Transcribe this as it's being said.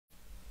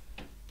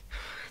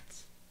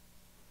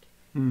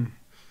I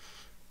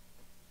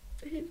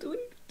didn't do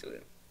anything to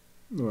him.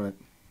 What?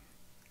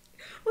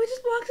 Oh, he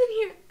just walks in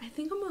here. I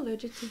think I'm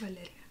allergic to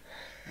Valeria.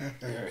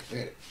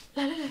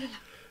 La, la, la, la, la.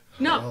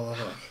 No.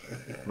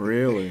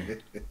 Really?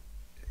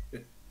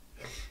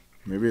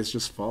 Maybe it's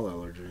just fall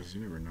allergies.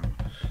 You never know.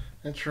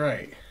 That's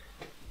right.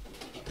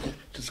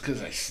 Just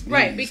because I sneezed.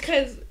 Right,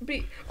 because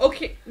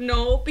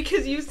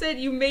you said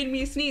you made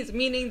me sneeze,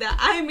 meaning that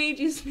I made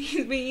you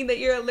sneeze, meaning that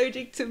you're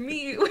allergic to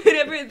me,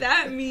 whatever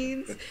that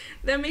means.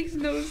 That makes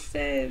no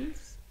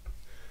sense.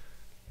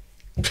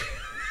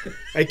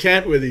 I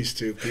can't with these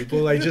two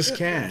people. I just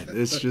can't.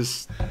 It's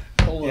just,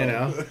 you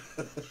know. He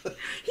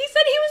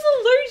said he was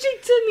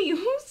allergic to me.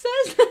 Who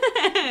says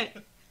that?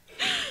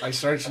 I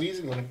started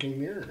sneezing when I came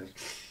near her.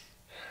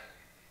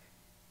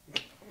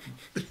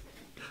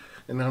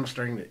 And now I'm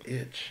starting to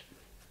itch.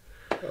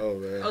 Oh,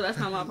 man. Oh, that's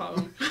not my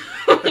problem.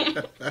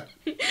 No.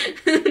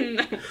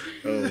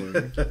 Oh,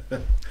 man.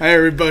 Hi,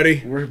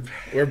 everybody.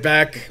 We're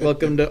back.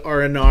 Welcome to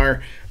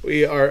R&R.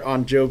 We are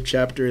on Job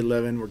chapter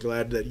 11. We're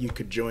glad that you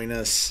could join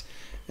us.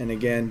 And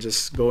again,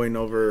 just going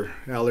over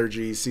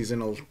allergies,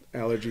 seasonal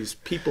allergies,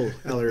 people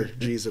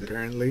allergies,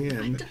 apparently.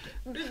 And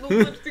There's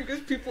no such thing as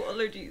people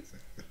allergies.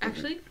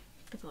 Actually,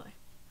 that's a lie.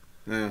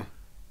 yeah.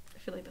 I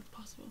feel like that's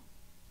possible.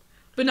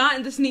 But not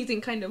in the sneezing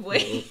kind of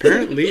way. Well,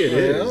 apparently it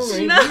is.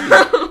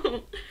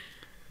 No.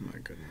 My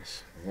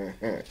goodness.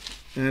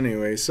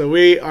 Anyway, so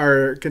we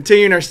are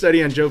continuing our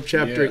study on Job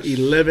chapter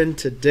 11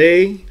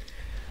 today.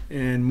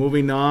 And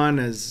moving on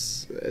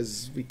as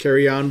we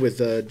carry on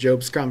with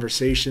Job's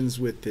conversations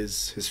with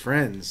his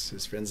friends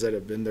that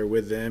have been there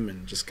with him,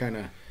 and just kind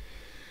of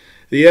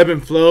the ebb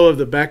and flow of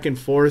the back and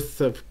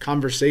forth of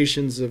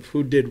conversations of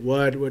who did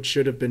what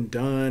should have been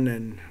done,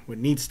 and what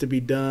needs to be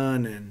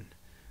done, and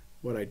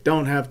what I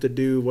don't have to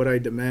do, what I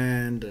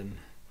demand, and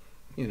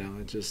you know,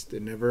 it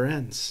never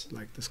ends.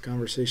 Like, this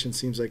conversation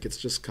seems like it's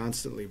just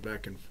constantly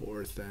back and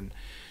forth, and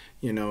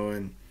you know,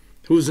 and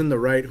who's in the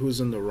right, who's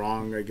in the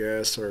wrong, I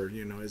guess, or,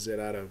 you know, is it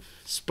out of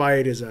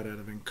spite? Is that out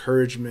of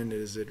encouragement?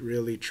 Is it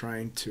really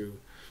trying to,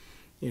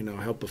 you know,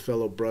 help a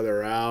fellow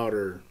brother out,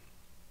 or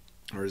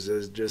is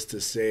it just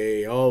to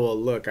say, oh, well,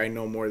 look, I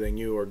know more than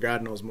you, or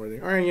God knows more than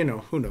you, or, you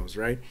know, who knows,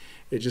 right?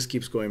 It just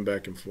keeps going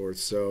back and forth.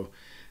 So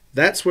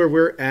that's where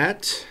we're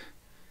at.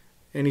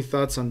 Any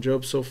thoughts on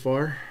Job so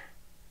far?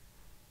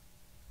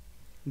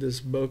 This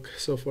book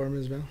so far,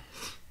 Ms. Val?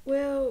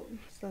 Well,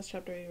 this last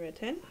chapter we read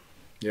 10.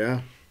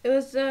 Yeah. It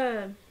was,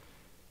 I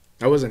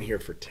wasn't here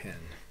for 10.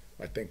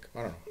 I think,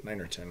 I don't know, 9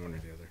 or 10, one or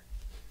the other.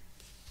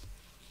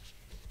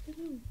 I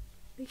don't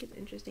think it's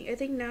interesting. I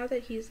think now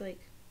that he's, like,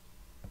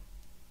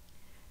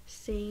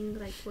 saying,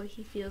 like, what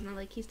he feels, not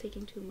like he's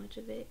taking too much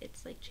of it,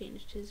 it's, like,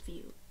 changed his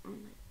view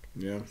on,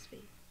 like, his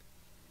faith.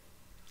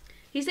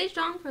 He stayed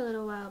strong for a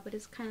little while, but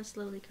it's kind of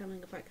slowly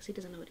coming apart because he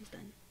doesn't know what he's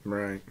done.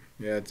 Right.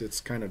 Yeah, it's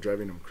kind of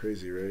driving him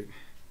crazy, right?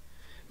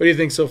 What do you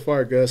think so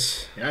far,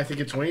 Gus? Yeah, I think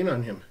it's weighing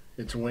on him.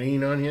 It's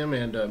weighing on him,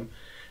 and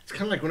it's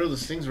kind of like one of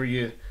those things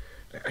where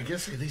I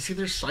guess they see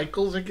there's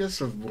cycles, I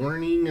guess, of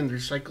warning, and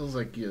there's cycles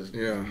like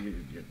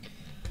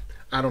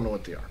I don't know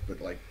what they are,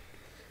 but like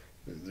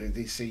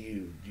they say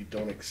you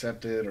don't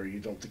accept it, or you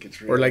don't think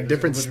it's real, or like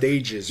different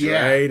stages,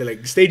 right?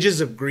 Like stages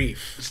of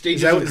grief.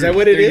 Stages is that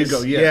what it there is? You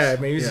go. Yes. Yeah,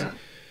 maybe. Yeah.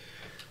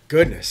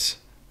 Goodness.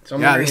 So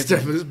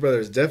this brother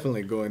is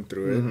definitely going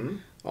through it. Mm-hmm.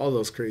 All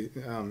those crazy.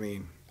 I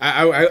mean,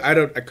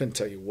 I couldn't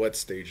tell you what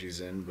stage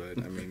he's in, but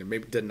I mean,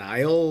 maybe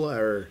denial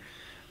or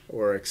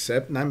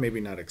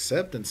maybe not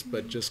acceptance,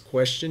 but just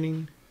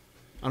questioning.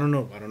 I don't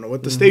know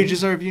what the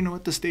stages are. If you know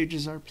what the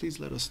stages are, please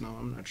let us know.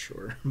 I'm not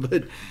sure,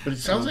 but it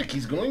sounds like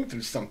he's going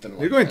through something.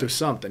 He's going through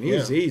something.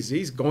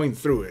 He's going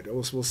through it.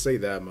 We'll say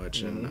that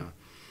much, mm-hmm. And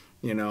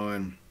you know,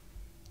 and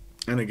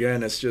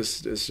again, it's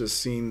just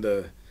seeing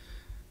the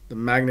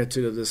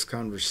magnitude of this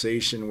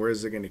conversation. Where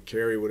is it going to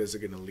carry? What is it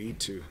going to lead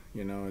to?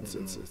 You know,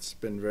 it's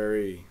been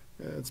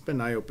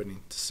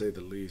eye-opening, to say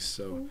the least.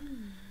 So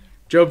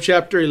Job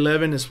chapter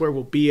 11 is where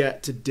we'll be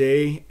at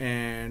today.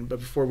 But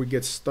before we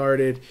get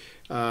started,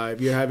 if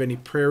you have any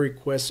prayer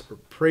requests or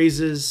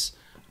praises,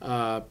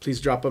 please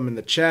drop them in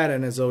the chat.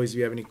 And as always, if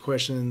you have any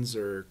questions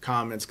or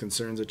comments,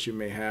 concerns that you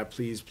may have,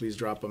 please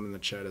drop them in the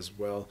chat as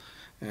well.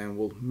 And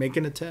we'll make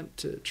an attempt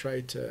to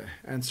try to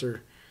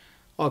answer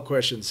all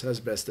questions as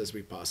best as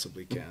we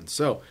possibly can.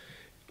 So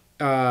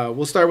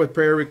we'll start with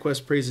prayer requests,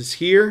 praises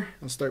here.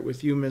 I'll start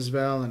with you, Ms.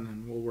 Val, and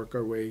then we'll work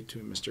our way to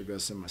Mr.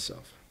 Gus and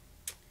myself.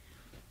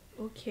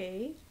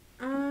 Okay.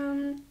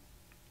 I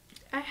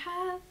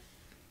have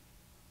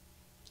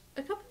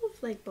a couple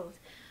of, like, both.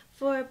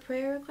 For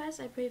prayer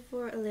requests, I pray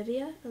for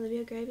Olivia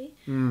Gravy.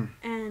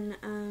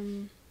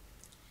 And,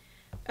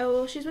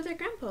 she's with her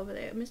grandpa over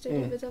there. Mr.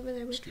 David's over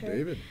there with her. Mr.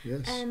 David,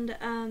 yes. And,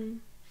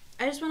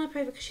 I just want to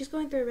pray because she's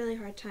going through a really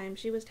hard time.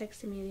 She was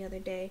texting me the other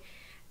day,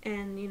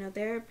 and you know,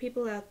 there are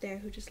people out there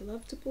who just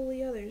love to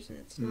bully others, and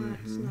it's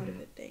not a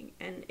good thing.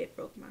 And it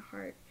broke my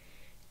heart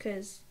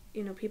because,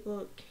 you know,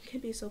 people can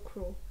be so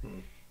cruel,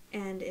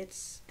 and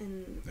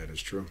that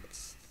is true.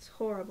 It's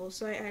horrible.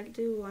 So I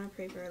do want to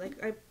pray for her.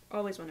 Like, I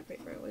always want to pray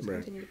for her. I always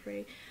continue to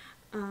pray.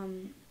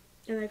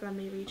 and that God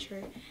may reach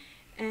her.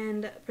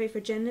 And pray for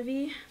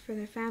Genevieve, for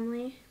their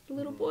family. The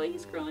little boy,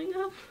 he's growing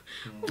up.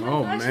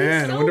 Oh, my gosh,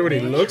 man, so I wonder what he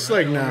big. looks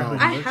like now.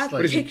 I have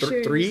What is he,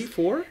 pictures. 3,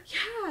 4?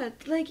 Yeah,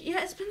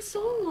 it's been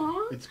so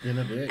long. It's been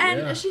a bit,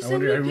 And yeah. she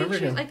sent me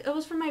pictures. Like, it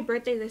was for my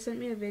birthday. They sent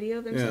me a video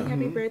of them saying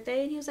happy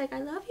birthday. And he was like,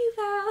 I love you,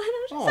 Val. And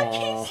I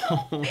was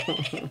just like,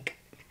 he's so big.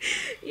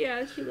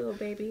 Yeah, cute little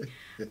baby.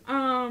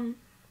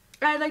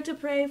 I'd like to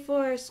pray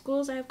for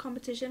schools. I have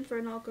competition for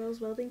an all-girls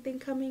welding thing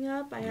coming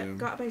up. I have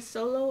got my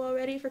solo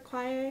already for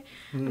choir.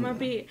 I'm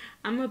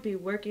gonna be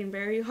working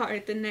very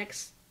hard the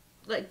next,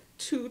 like,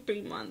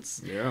 2-3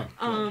 months. Yeah.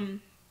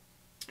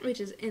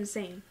 Which is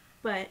insane.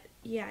 But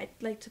yeah, I'd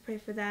like to pray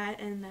for that,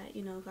 and that,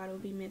 you know, God will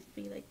be with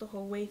me like the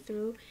whole way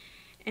through.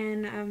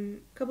 And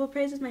a couple of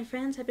praises. My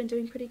friends have been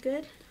doing pretty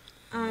good.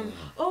 I'd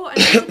like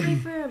to pray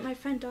for my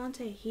friend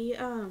Dante.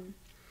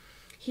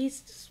 He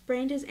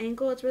sprained his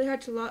ankle. It's really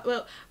hard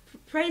to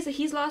praise that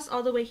he's lost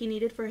all the weight he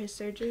needed for his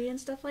surgery and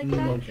stuff like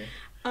that. Okay.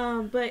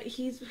 But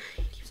he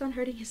keeps on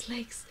hurting his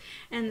legs,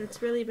 and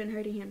it's really been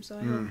hurting him. So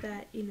I hope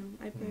that, you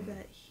know, I pray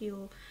that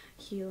he'll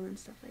heal and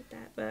stuff like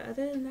that. But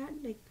other than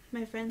that, like,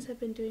 my friends have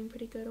been doing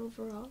pretty good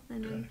overall,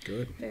 and I'm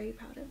very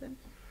proud of them.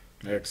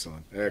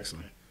 Excellent.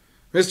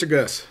 Mr.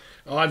 Gus.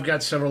 Oh, I've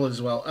got several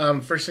as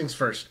well. First things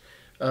first.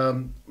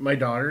 My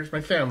daughters,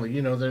 my family,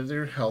 you know,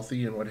 they're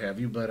healthy and what have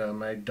you, but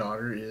my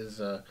daughter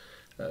is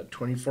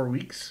 24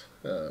 weeks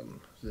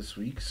this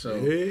week, so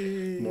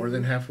more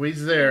than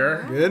halfway's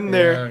there. Get in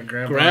there.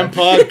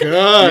 Grandpa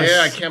Gus.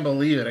 Yeah, I can't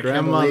believe it.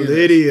 Grandma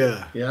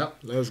Lydia. Yep.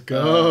 Let's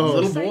go.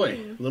 Little boy.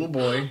 A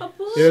boy.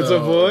 It's a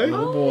boy?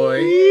 Little boy.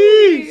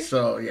 Yee.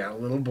 So, yeah,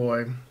 little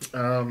boy.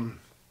 And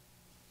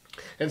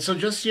so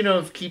just, you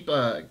know, keep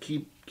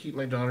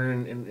my daughter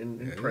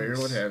in prayer,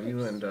 what have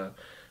you, and a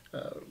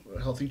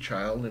healthy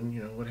child, and,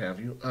 you know, what have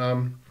you.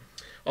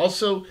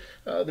 Also,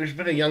 there's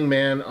been a young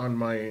man on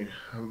my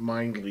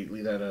mind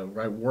lately that I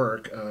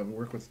work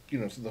with, you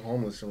know, the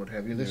homeless and what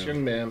have you. This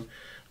young man,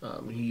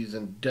 he's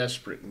in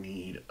desperate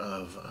need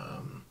of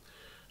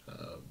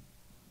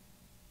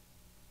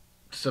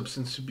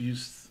substance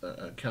abuse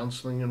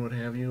counseling and what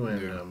have you,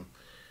 and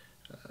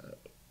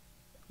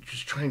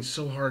just trying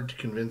so hard to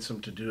convince him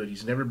to do it.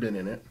 He's never been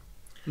in it,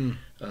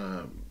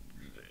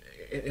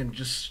 and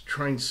just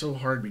trying so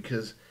hard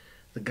because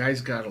the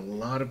guy's got a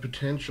lot of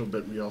potential,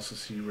 but we also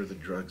see where the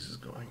drugs is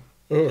going.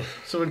 Ugh.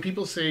 So when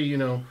people say, you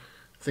know,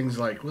 things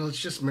like, well, it's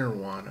just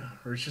marijuana,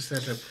 or it's just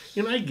that type,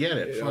 you know, I get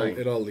it, fine.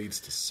 It all leads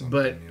to something,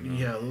 but, you know?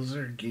 yeah, those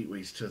are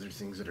gateways to other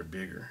things that are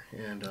bigger,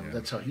 and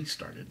that's how he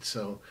started.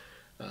 So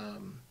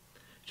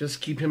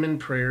just keep him in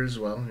prayer as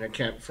well. I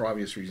can't, for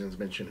obvious reasons,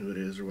 mention who it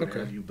is or what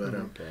have you, but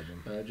no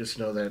problem. just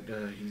know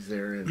that he's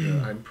there,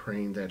 and I'm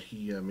praying that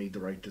he made the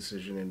right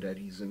decision and that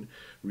he's in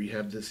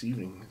rehab this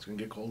evening. It's going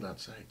to get cold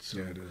outside, so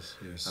Yeah, it is,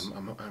 yes.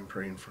 I'm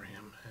praying for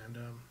him, and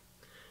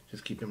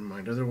just keep him in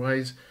mind.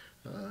 Otherwise,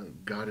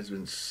 God has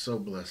been so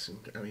blessing.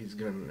 I mean, he's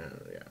given,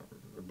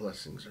 the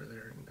blessings are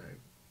there, and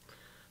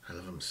I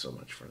love him so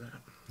much for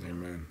that.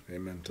 Amen.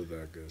 Amen to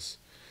that, Gus.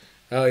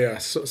 Oh yeah,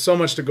 so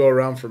much to go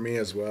around for me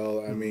as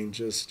well. I mean,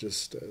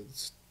 just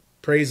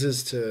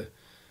praises to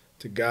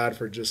God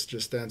for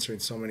just answering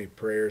so many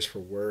prayers for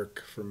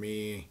work for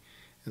me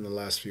in the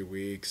last few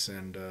weeks.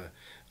 And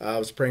I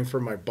was praying for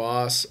my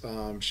boss.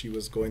 She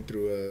was going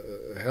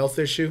through a health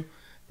issue,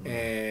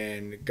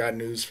 and got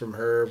news from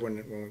her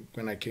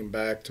when I came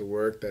back to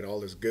work that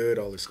all is good,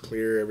 all is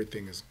clear,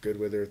 everything is good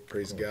with her.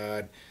 Praise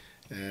God.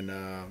 And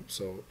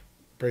so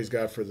praise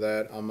God for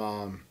that.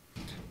 I'm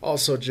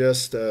also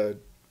just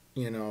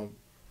you know,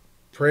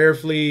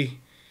 prayerfully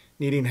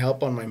needing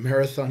help on my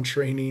marathon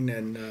training,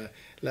 and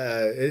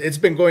it's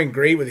been going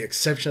great with the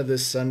exception of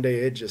this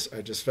Sunday. I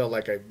just felt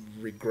like I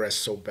regressed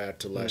so bad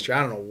to last year.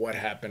 I don't know what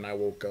happened. I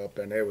woke up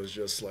and it was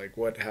just like,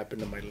 what happened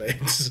to my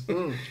legs?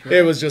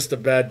 It was just a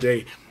bad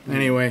day.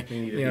 Anyway,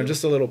 you know,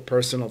 just a little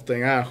personal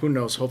thing. Who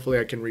knows? Hopefully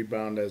I can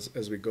rebound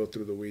as we go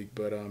through the week.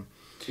 But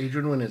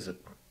Adrian, when is it?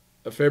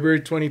 February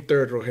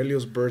 23rd,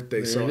 Rogelio's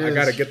birthday. So I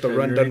got to get the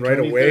run February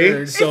done right 23rd.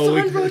 away. So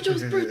It's on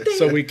Rojo's birthday.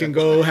 So we can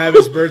go have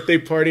his birthday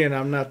party, and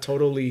I'm not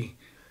totally,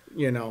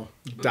 you know,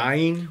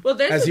 dying.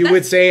 Well, as you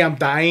would say, I'm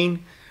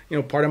dying. You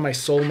know, part of my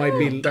soul might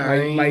be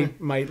dying.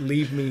 might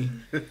leave me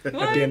at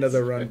the end of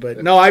the run.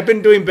 But no, I've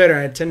been doing better.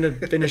 I intend to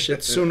finish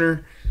it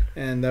sooner,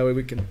 and that way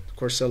we can, of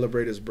course,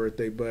 celebrate his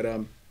birthday. But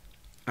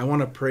I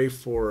want to pray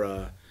for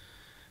a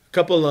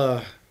couple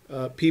of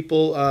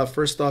people.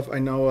 First off, I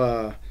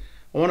know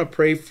I want to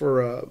pray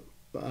for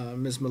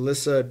Ms.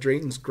 Melissa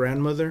Drayton's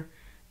grandmother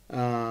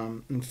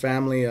and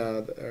family.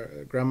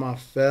 Grandma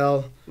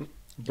fell,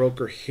 broke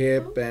her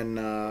hip, and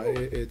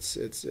it's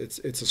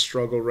a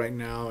struggle right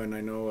now. And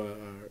I know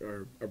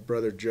our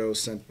brother Joe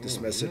sent this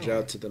message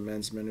out to the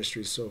men's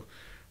ministry, so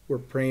we're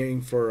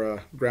praying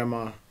for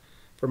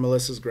for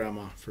Melissa's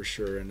grandma for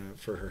sure, and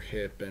for her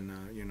hip,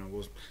 and you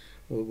know,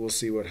 we'll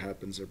see what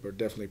happens there. But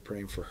definitely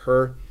praying for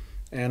her.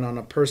 And on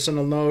a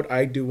personal note,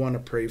 I do want to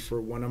pray for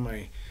one of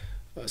my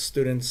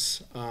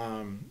students.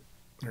 Her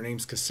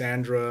name's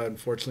Cassandra.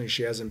 Unfortunately,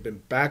 she hasn't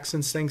been back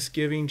since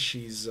Thanksgiving.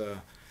 She's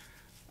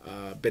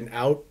been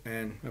out,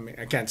 and I mean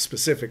I can't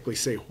specifically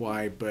say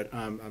why, but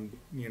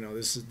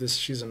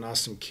she's an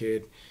awesome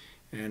kid,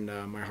 and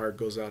my heart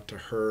goes out to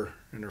her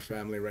and her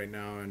family right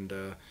now, and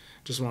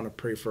just want to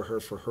pray for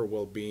her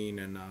well-being,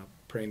 and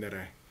praying that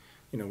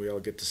we all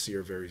get to see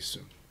her very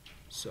soon.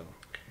 So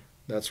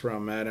that's where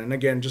I'm at, and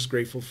again, just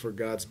grateful for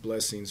God's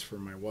blessings for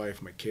my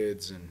wife, my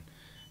kids, and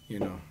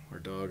our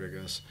dog, I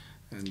guess,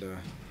 and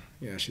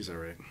she's all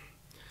right.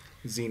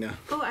 Xena.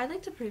 Oh, I'd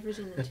like to pray for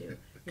Xena too,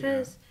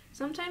 because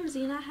sometimes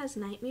Xena has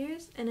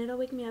nightmares, and it'll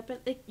wake me up, and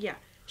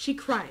she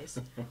cries.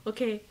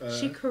 Okay,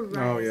 she cries.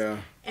 Oh yeah.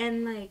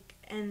 And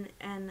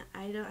and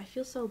I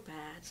feel so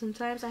bad.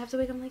 Sometimes I have to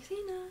wake up, I'm like,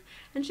 Xena,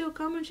 and she'll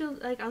come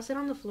and I'll sit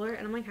on the floor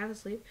and I'm like half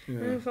asleep. Yeah.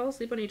 And we fall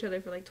asleep on each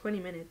other for like 20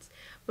 minutes.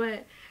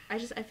 But I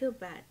feel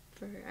bad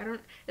for her.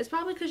 It's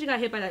probably because she got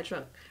hit by that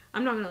truck.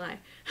 I'm not gonna lie,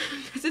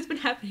 because it's been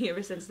happening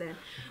ever since then.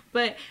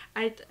 But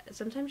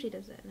sometimes she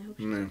does that, and I hope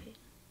she's okay.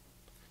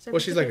 So well,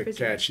 she's like a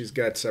cat. She's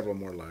got several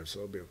more lives, so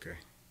it'll be okay.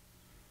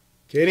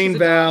 Kidding,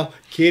 Val.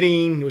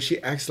 Kidding. Well,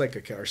 she acts like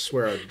a cat. I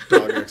swear, our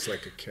dog acts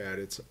like a cat.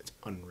 It's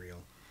unreal.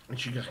 And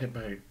she got hit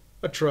by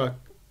a truck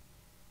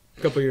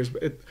a couple years.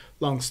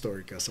 Long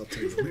story, Gus. I'll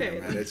tell you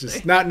later, man. It's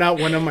just not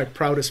one of my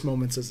proudest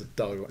moments as a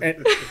dog.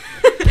 And,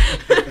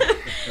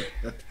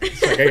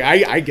 it's like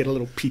I get a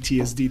little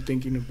PTSD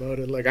thinking about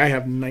it. Like I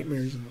have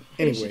nightmares.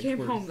 Anyway, she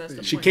came home. That's the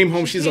point. She came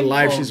home. She's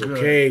alive. She's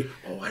okay.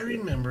 Oh, I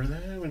remember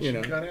that when she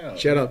got out.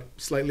 She had a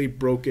slightly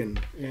broken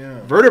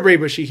vertebrae,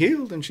 but she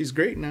healed and she's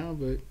great now.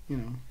 But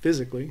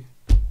physically.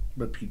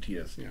 But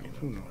PTSD.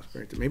 Who knows?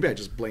 Maybe I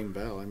just blame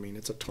Val. I mean,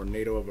 it's a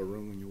tornado of a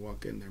room when you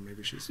walk in there.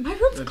 Maybe she's... My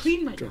room's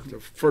clean, my dog.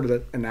 For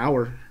an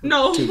hour.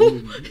 No.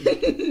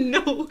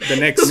 No. The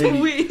next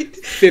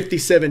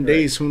 57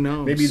 days, who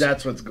knows? Maybe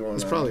that's what's going on.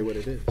 That's probably what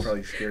it is.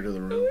 Probably scared of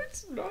the room. No,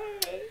 it's not.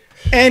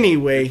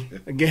 Anyway,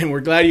 again, we're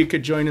glad you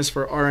could join us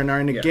for R&R.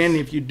 And again,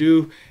 if you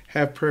do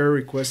have prayer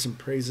requests and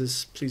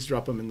praises, please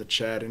drop them in the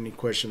chat. Any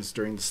questions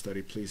during the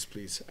study,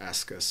 please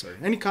ask us. Or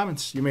any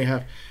comments you may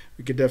have.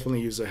 We could definitely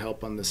use a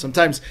help on this.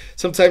 Sometimes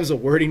the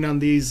wording on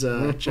these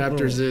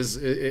chapters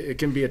it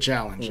can be a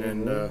challenge,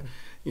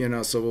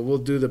 and so we'll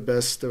do the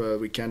best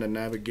we can to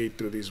navigate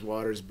through these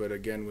waters. But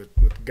again, with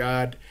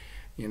God,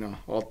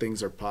 all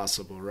things are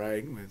possible,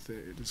 right?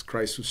 It is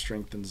Christ who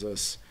strengthens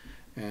us,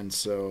 and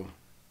so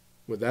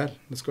with that,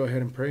 let's go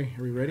ahead and pray.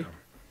 Are we ready?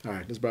 All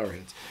right, let's bow our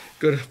heads.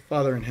 Good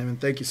Father in heaven,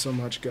 thank you so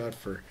much, God,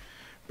 for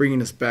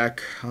bringing us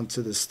back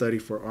onto this study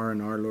for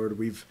R&R, Lord.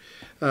 We've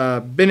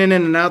been in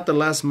and out the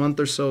last month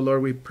or so,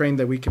 Lord. We're praying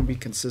that we can be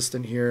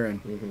consistent here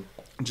and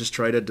just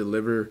try to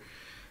deliver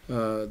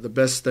the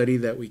best study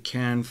that we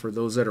can for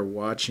those that are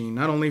watching,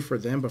 not only for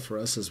them, but for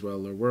us as well,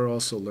 Lord. We're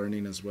also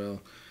learning as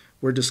well.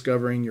 We're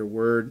discovering your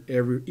word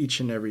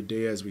each and every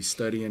day as we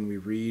study and we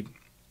read,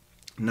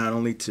 not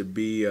only to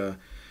be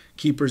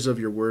keepers of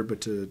your word,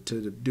 but to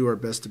do our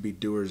best to be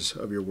doers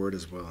of your word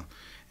as well.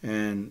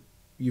 And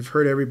you've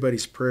heard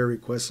everybody's prayer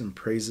requests and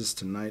praises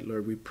tonight,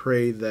 Lord. We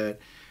pray that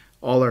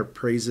all our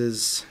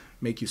praises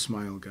make you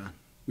smile, God.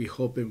 We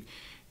hope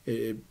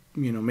it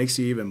makes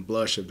you even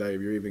blush if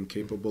you're even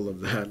capable of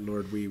that,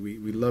 Lord. We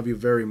love you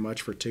very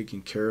much for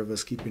taking care of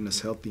us, keeping us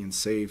healthy and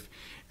safe,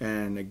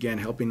 and again,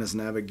 helping us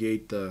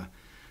navigate the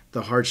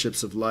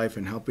hardships of life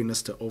and helping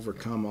us to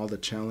overcome all the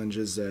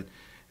challenges that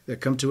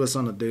come to us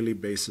on a daily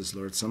basis,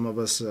 Lord. Some of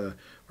us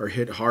are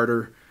hit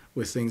harder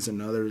with things than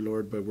others,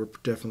 Lord, but we're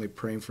definitely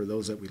praying for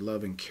those that we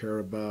love and care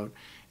about,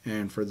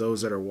 and for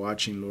those that are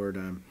watching, Lord.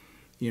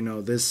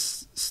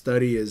 This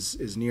study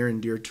is near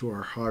and dear to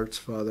our hearts,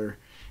 Father,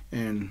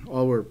 and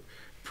all we're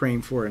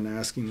praying for and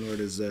asking, Lord,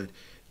 is that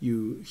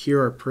you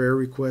hear our prayer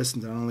requests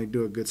and not only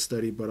do a good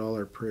study, but all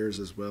our prayers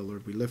as well,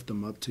 Lord. We lift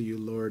them up to you,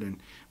 Lord, and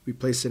we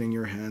place it in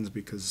your hands,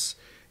 because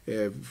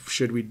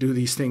should we do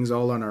these things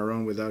all on our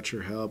own without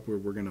your help, we're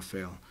going to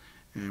fail,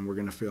 and we're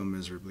going to fail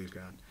miserably,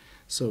 God.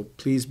 So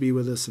please be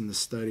with us in the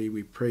study.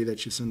 We pray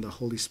that you send the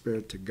Holy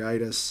Spirit to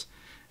guide us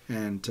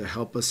and to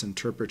help us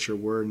interpret your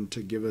word and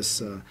to give us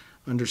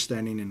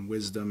understanding and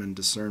wisdom and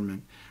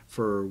discernment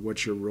for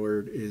what your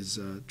word is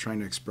trying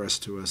to express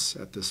to us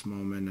at this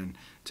moment and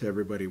to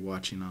everybody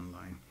watching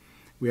online.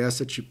 We ask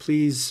that you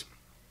please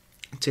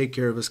take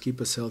care of us, keep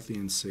us healthy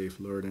and safe,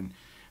 Lord, and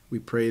we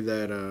pray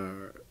that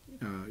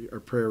our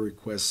prayer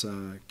requests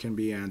can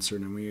be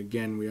answered, and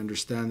we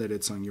understand that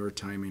it's on your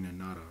timing and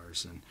not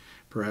ours, and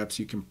perhaps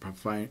you can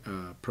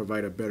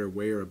provide a better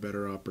way or a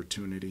better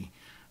opportunity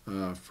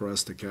for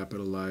us to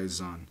capitalize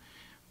on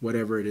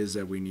whatever it is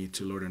that we need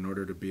to, Lord, in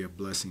order to be a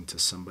blessing to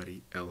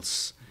somebody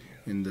else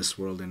in this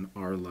world, in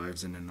our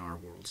lives, and in our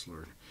worlds,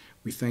 Lord.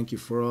 We thank you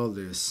for all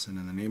this, and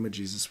in the name of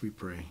Jesus we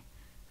pray.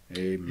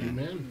 Amen.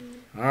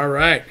 Amen. All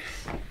right.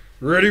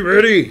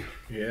 Ready?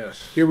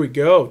 Yes. Here we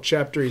go.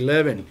 Chapter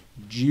 11.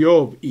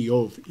 Eov.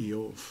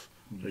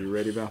 Are you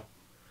ready, Val?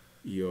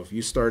 Eov.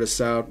 You start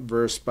us out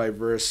verse by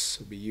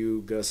verse. It'll be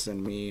you, Gus,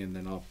 and me, and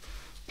then I'll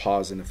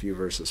pause in a few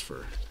verses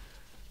for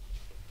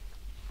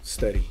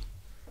study.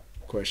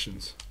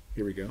 Questions.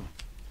 Here we go.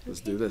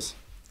 Let's do this.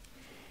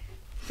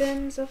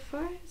 Then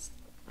Zophar,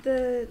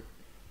 the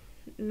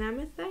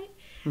Namathite,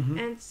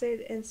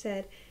 answered and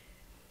said,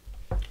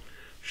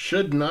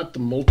 should not the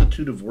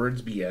multitude of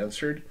words be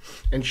answered?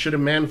 And should a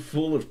man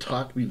full of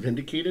talk be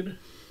vindicated?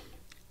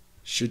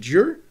 Should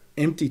your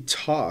empty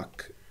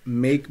talk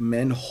make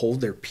men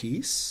hold their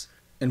peace?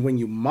 And when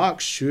you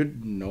mock,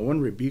 should no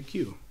one rebuke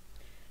you?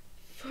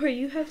 For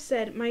you have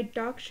said, my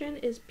doctrine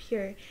is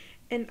pure,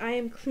 and I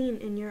am clean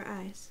in your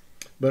eyes.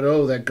 But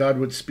oh, that God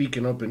would speak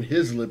and open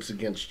his lips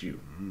against you.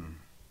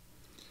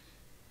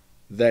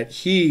 That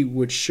he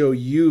would show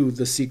you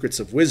the secrets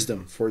of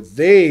wisdom, for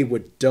they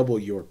would double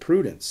your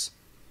prudence.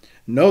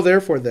 Know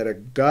therefore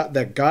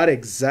that God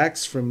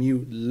exacts from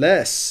you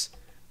less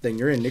than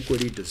your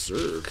iniquity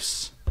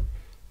deserves.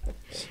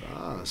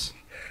 Sauce.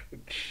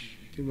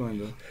 Keep going,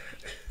 though.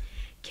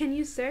 Can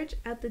you search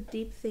out the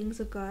deep things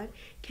of God?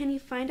 Can you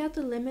find out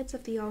the limits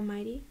of the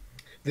Almighty?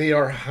 They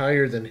are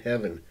higher than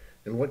heaven,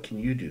 and what can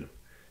you do?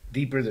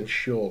 Deeper than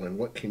Sheol, and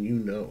what can you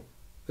know?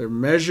 Their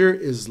measure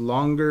is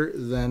longer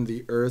than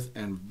the earth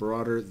and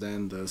broader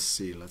than the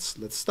sea.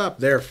 Let's stop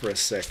there for a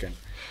second.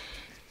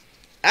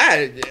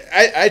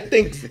 I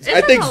think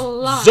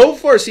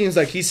Zophar seems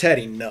like he's had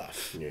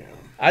enough. Yeah.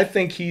 I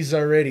think he's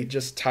already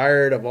just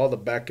tired of all the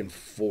back and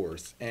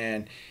forth,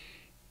 and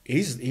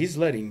he's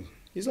letting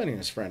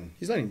his friend,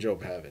 he's letting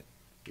Job have it.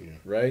 Yeah.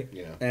 Right?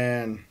 Yeah.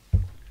 And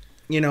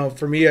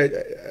for me, I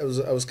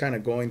was kind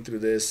of going through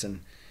this,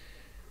 and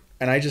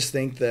I just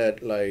think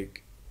that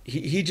like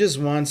he just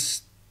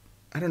wants,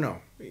 I don't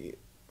know,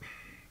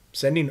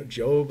 sending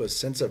Job a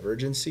sense of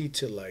urgency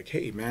to like,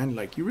 hey man,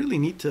 like you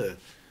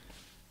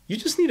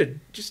just need to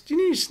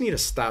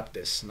stop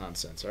this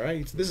nonsense, all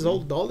right? This is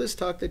all this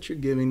talk that you're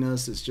giving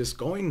us is just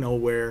going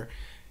nowhere.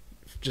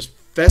 Just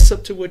fess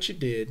up to what you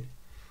did.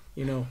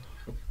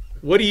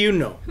 What do you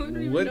know?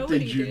 What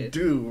did you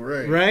do?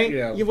 Right. Right?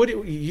 Yeah.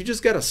 You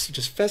just gotta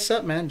just fess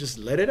up, man. Just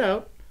let it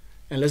out,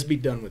 and let's be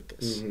done with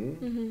this.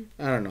 Mm-hmm. Mm-hmm.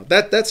 I don't know.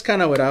 That's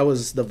kind of what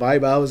the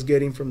vibe I was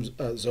getting from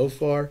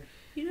Zophar.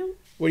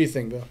 What do you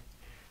think, Bill?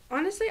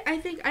 Honestly, I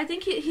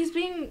think he's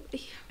being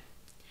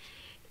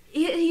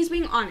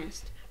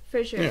honest.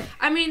 For sure. Yeah.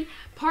 I mean,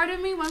 part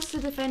of me wants to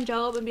defend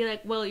Job and be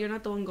like, well, you're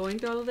not the one going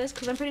through all of this,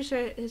 because I'm pretty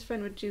sure his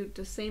friend would do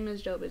the same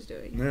as Job is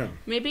doing. Yeah.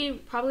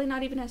 Probably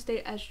not even as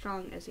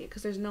strong as he,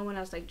 because there's no one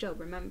else like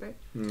Job, remember?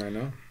 I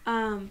know.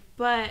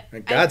 But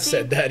and God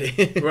said that.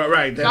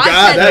 Right.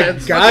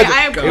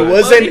 God.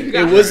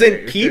 It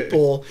wasn't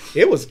people.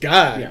 It was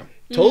God. Yeah.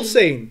 Told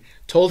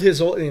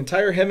the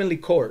entire heavenly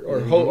court,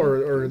 or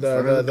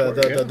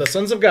the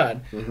sons of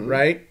God,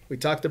 right? We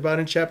talked about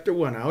in chapter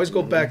 1. I always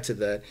go back to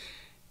that.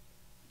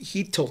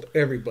 He told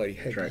everybody,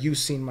 hey, right. You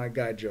seen my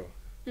guy Joe.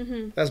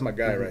 That's my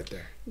guy right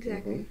there.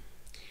 Exactly.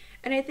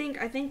 And I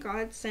think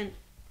God sent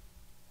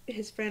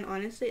his friend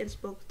honestly and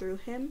spoke through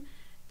him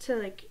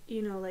to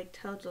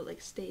tell Joe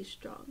stay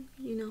strong.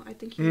 I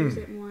think he used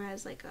it more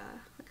as like a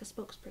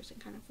spokesperson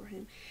kind of for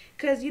him,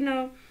 because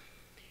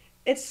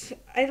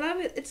I love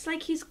it. It's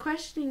like he's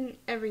questioning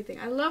everything.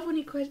 I love when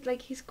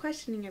he's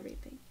questioning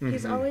everything.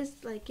 He's always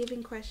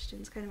giving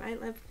questions. Kind of. I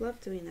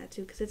love doing that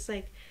too, because it's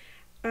like,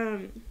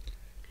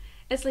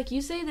 it's like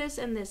you say this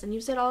and this, and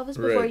you've said all of this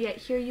before, yet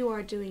here you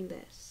are doing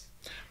this.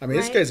 I mean,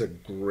 This guy's a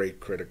great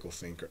critical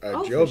thinker.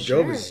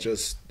 Job is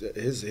just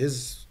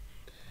his.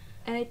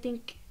 And I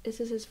think this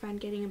is his friend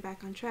getting him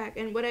back on track.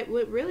 And what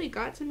really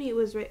got to me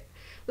was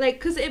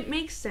because it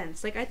makes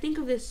sense. I think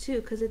of this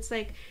too, because it's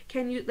like,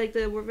 can you,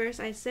 the verse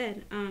I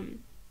said,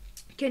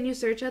 can you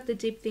search out the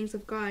deep things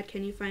of God?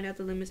 Can you find out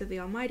the limits of the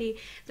Almighty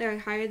that are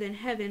higher than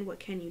heaven? What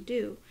can you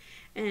do?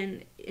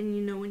 And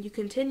when you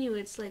continue,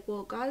 it's like,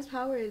 well, God's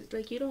power is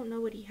you don't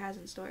know what he has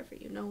in store for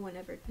you. No one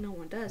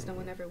does. No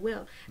one ever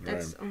will.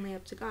 That's only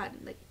up to God.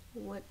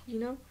 What,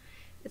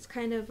 it's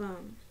kind of,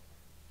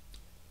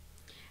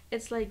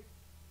 it's like,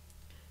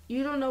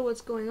 you don't know what's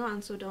going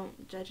on, so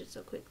don't judge it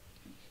so quickly.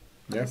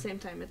 At the same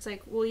time, it's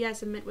like, well,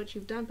 yes, admit what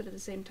you've done, but at the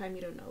same time,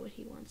 you don't know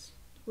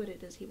what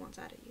it is he wants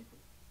out of you.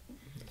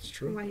 That's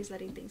true. And why he's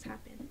letting things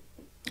happen.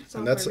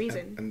 And that's for a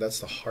reason. And that's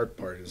the hard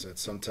part, is that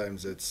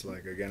sometimes it's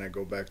like, again, I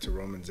go back to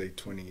Romans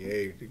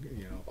 8:28.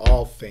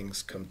 All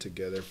things come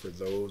together for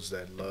those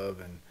that love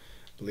and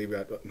believe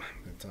God.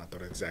 It's not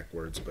the exact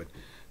words, but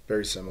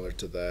very similar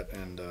to that.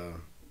 And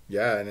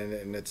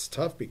and it's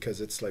tough, because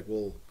it's like,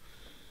 well,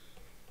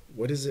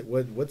 what is it?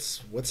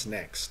 What's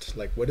next?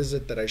 What is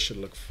it that I should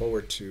look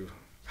forward to?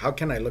 How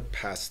can I look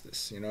past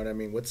this? You know what I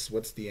mean?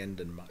 What's the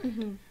end in mind?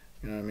 Mm-hmm.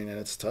 You know what I mean? And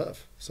it's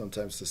tough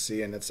sometimes to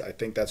see, and I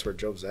think that's where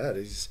Job's at.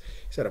 He's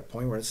at a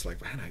point where it's like,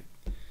 man,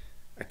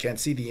 I can't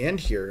see the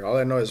end here. All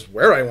I know is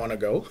where I want to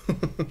go.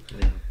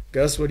 Yeah.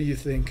 Gus, what do you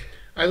think?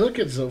 I look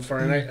at Zophar,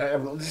 and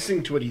I'm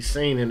listening to what he's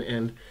saying,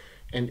 and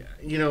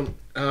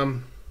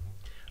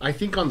I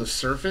think on the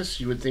surface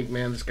you would think,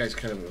 man, this guy's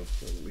kind of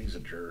he's a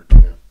jerk.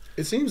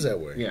 It seems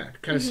that way. Yeah,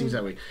 it kind of seems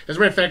that way. As a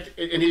matter of fact,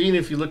 and even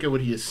if you look at what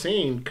he is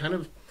saying,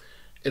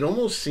 it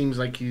almost seems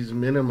like he's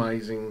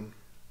minimizing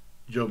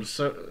Job's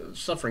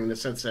suffering, in the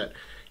sense that,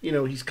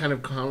 he's kind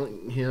of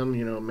calling him,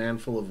 a man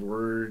full of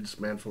words,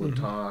 man full of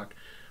talk,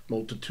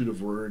 multitude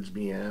of words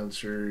be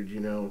answered,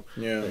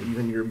 Yeah.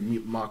 even you're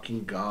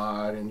mocking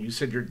God, and you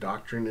said your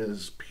doctrine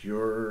is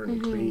pure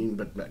and clean,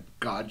 but that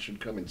God should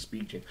come and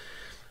speak to you.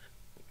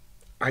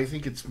 I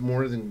think it's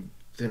more than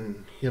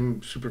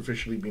him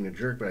superficially being a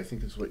jerk, but I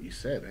think it's what you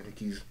said. I think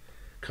he's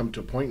come to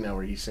a point now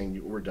where he's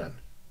saying, we're done.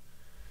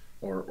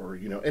 Or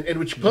and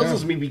which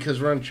puzzles me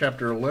because we're on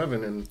chapter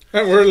 11 and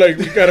we're like,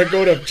 we gotta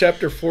go to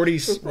chapter 40.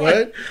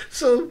 What?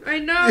 So I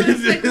know,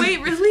 it's like,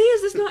 wait, really?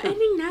 Is this not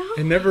ending now?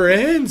 It never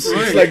ends.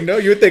 Right. It's like, no,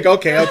 you would think,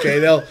 okay,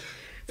 they'll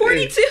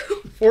 42.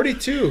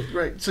 42.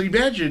 Right. So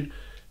imagine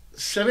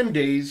 7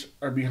 days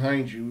are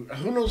behind you.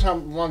 Who knows how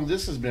long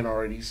this has been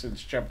already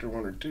since chapter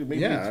 1 or 2?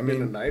 Maybe it's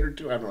been a night or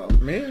two. I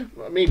don't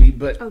know. Maybe,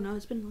 but oh no,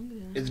 it's been longer.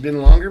 It's been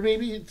longer.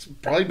 Maybe it's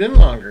probably been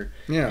longer.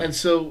 Yeah. And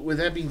so, with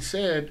that being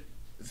said,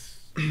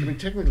 I mean,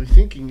 technically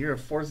thinking, you're a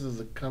fourth of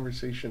the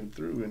conversation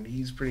through, and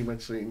he's pretty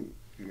much saying,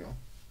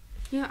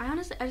 I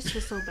just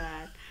feel so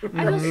bad.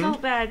 I feel so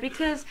bad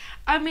because,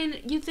 I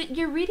mean,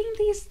 you're reading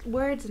these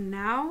words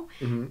now,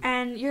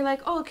 and you're like,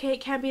 oh, okay,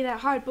 it can't be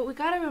that hard. But we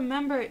gotta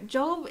remember,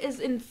 Job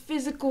is in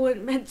physical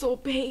and mental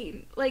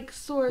pain, like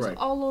sores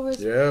all over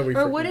his. Yeah,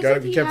 what is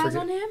it he has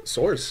on him?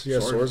 Sores.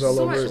 Yeah, sores all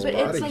over his but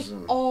body. It's like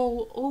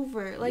all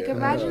over. Like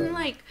imagine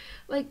like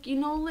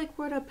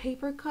where the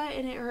paper cut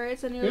and it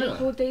hurts and your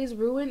whole day's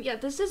ruined. Yeah,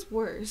 this is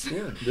worse.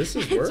 Yeah, this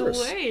is worse. worse.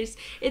 It's worse.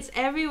 It's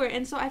everywhere,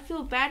 and so I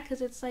feel bad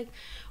because it's like,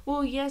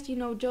 well, yes,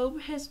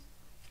 Job has.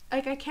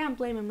 Like, I can't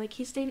blame him. Like,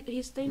 he's staying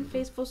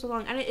faithful so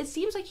long. And it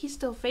seems like he's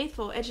still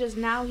faithful. It's just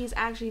now he's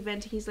actually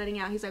venting. He's letting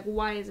out. He's like,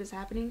 why is this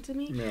happening to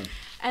me? Yeah.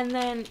 And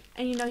then,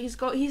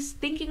 he's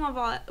thinking of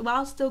all,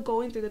 while still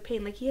going through the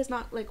pain. Like, he has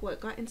not,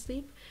 gotten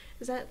sleep?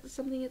 Is that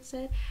something it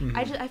said?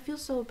 I feel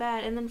so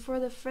bad. And then for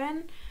the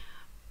friend,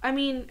 I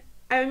mean,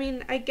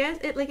 I guess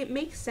it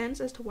makes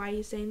sense as to why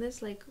he's saying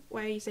this. Like,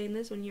 why are you saying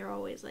this when you're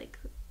always,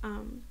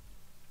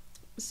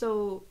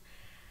 so...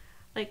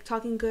 like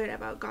talking good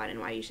about God and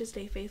why you should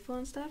stay faithful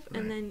and stuff,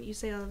 and then you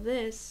say all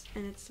this,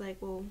 and it's like,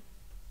 well,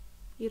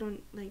 you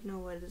don't know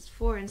what it's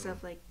for and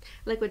stuff, like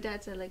what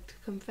Dad said, to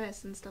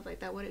confess and stuff like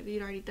that. What have you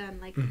already done?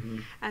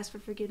 Ask for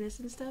forgiveness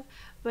and stuff.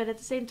 But at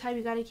the same time,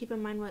 you got to keep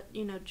in mind what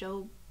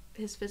Job,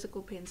 his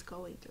physical pain's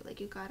going through.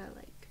 You gotta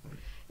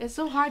it's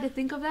so hard to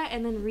think of that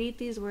and then read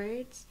these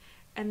words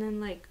and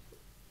then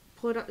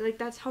pull it up.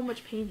 That's how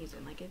much pain he's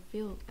in. It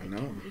feels. I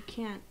know. You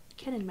can't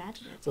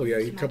imagine it. Well, yeah,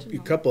 you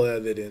couple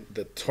that in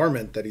the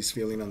torment that he's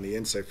feeling on the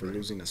inside for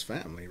losing his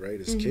family, right?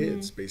 His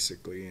kids,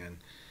 basically, and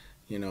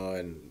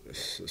and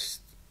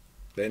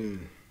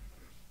then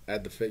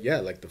add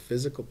the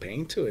physical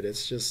pain to it.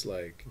 It's just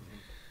like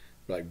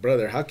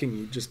brother, how can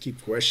you just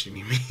keep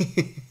questioning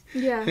me?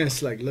 Yeah,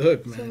 it's like,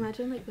 look, man. So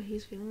imagine what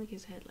he's feeling,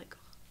 his head,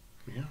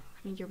 yeah. I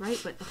mean, you're right,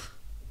 but.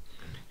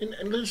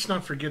 And let's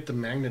not forget the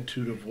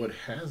magnitude of what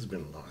has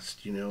been lost.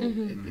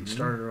 It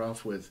started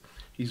off with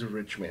he's a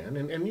rich man,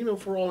 and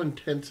for all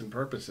intents and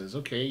purposes,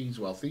 okay, he's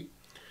wealthy.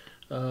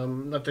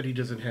 Not that he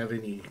doesn't have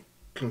any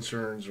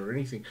concerns or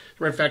anything. As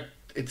a matter of fact,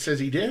 it says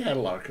he did have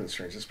a lot of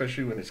concerns,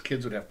 especially when his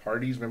kids would have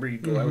parties. Remember,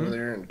 he'd go over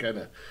there and kind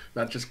of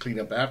not just clean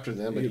up after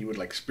them, but he would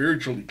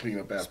spiritually clean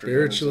up after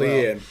them as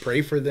well. And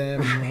pray for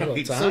them all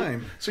the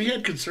time. So he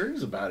had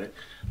concerns about it,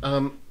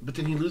 but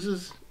then he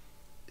loses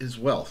his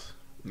wealth.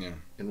 Yeah.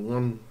 In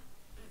one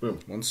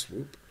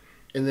swoop.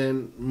 And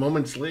then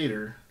moments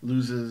later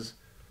loses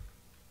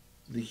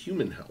the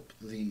human help,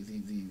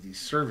 the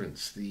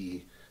servants,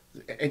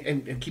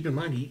 and keep in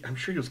mind, I'm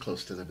sure he was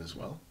close to them as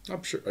well.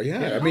 I'm sure.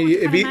 Yeah. I mean,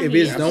 if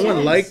he's no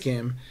one like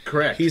him,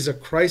 correct. He's a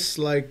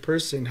Christ-like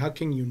person. How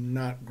can you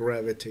not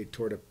gravitate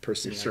toward a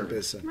person like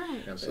this?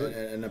 Right.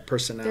 Absolutely. And a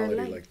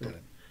personality like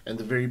that. And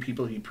the very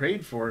people he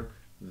prayed for,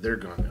 they're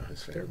gone now.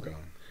 His family. They're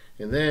gone.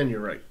 And then you're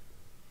right.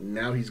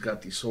 Now he's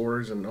got these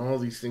sores and all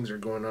these things are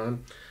going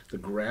on. The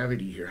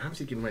gravity here. I'm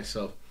thinking to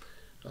myself,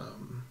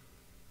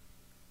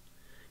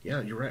 yeah,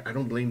 you're right. I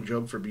don't blame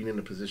Job for being in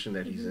the position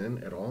that he's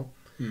in at all.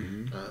 I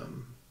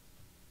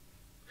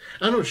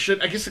don't know.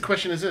 I guess the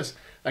question is this.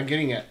 I'm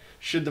getting at,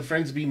 should the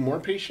friends be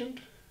more patient?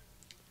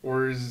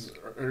 Or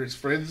as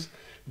friends,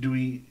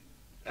 I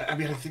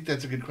think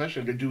that's a good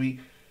question. Do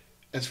we,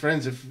 as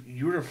friends, if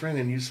you were a friend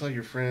and you saw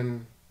your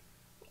friend,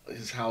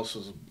 his house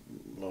was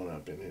blown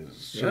up and his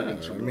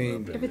servants were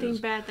blown up. Everything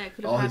bad that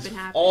could have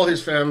happened. All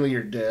his family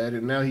are dead,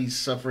 and now he's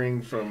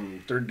suffering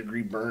from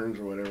 3rd-degree burns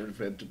or whatever,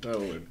 head to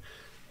toe. And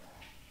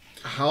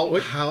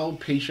how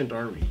patient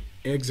are we?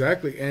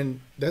 Exactly, and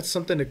that's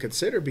something to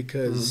consider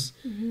because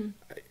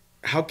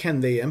how can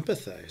they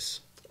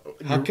empathize?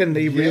 How can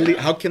they really?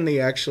 How can they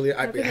actually?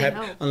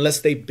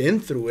 Unless they've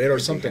been through it or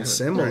something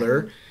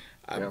similar.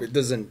 Right. It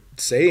doesn't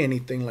say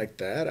anything like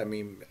that. I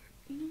mean.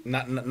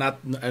 Not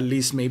at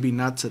least maybe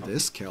not to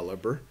this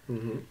caliber,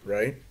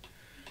 right?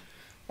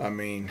 I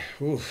mean,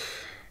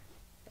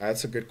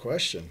 that's a good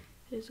question.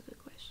 It is a good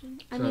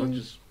question.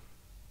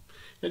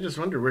 I just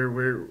wonder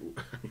where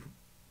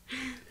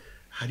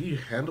how do you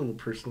handle a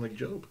person like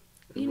Job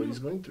and what he's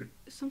going through?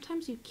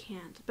 Sometimes you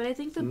can't, but I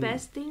think the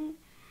best thing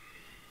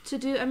to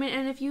do. I mean,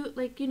 and if you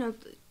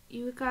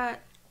you got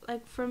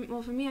like, for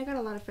me, I got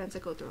a lot of friends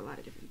that go through a lot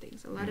of different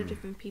things, a lot of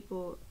different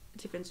people,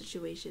 different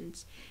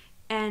situations.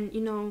 And,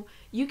 you know,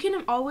 you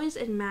can always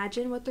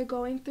imagine what they're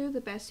going through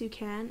the best you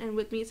can. And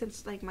with me,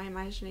 since, like, my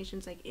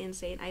imagination's, like,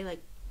 insane, I,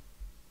 like,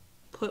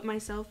 put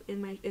myself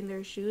in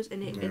their shoes,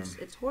 and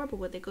it's horrible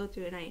what they go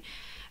through. And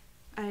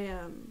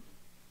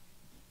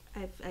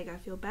I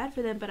feel bad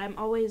for them, but I'm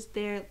always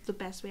there the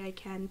best way I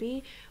can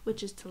be,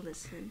 which is to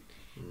listen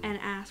and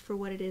ask for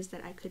what it is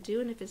that I could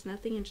do. And if it's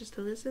nothing and just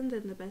to listen,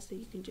 then the best thing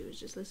you can do is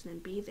just listen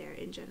and be there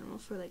in general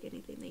for, like,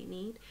 anything they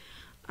need.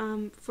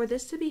 For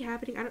this to be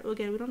happening, we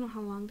don't know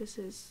how long this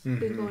has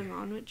been going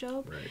on with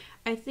Job. Right.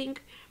 I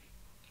think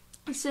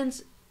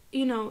since,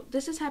 you know,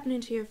 this is happening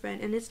to your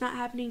friend and it's not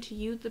happening to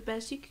you, the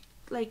best you could,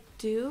 like,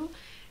 do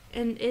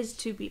and is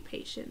to be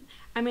patient.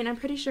 I mean, I'm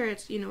pretty sure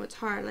it's, you know, it's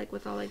hard, like,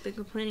 with all, like, the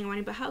complaining and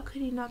whining, but how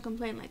could he not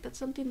complain? Like, that's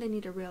something they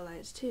need to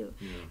realize too.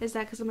 Is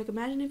that, because I'm like,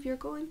 imagine if you're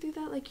going through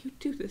that, like, you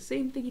do the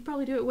same thing, you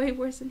probably do it way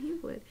worse than he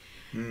would,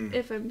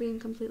 if I'm being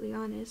completely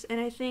honest.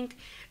 And I think,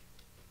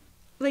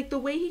 like, the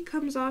way he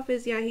comes off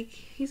is,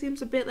 he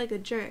seems a bit like a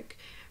jerk,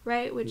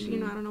 right? Which, you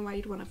know, I don't know why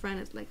you'd want a friend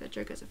as, like, a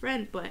jerk as a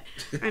friend, but,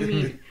 I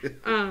mean,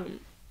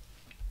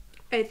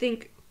 I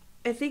think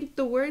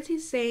the words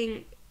he's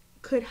saying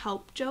could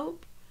help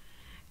Job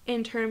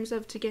in terms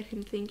of to get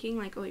him thinking,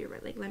 like, oh, you're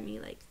right, like, let me,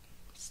 like,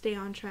 stay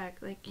on track.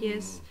 Like,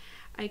 yes,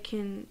 I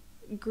can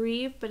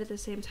grieve, but at the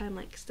same time,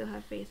 like, still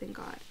have faith in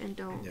God and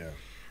don't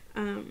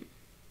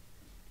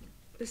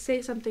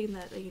say something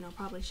that, you know,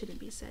 probably shouldn't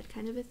be said,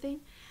 kind of a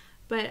thing.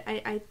 But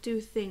I do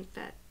think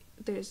that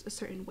there's a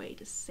certain way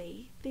to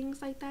say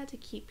things like that to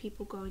keep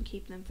people going,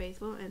 keep them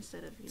faithful,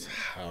 instead of, you know. It's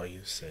how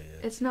you say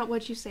it. It's not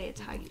what you say,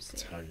 it's how you say it.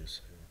 It's how you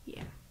say it.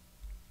 Yeah.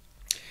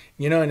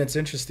 You know, and it's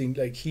interesting,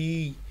 like,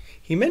 he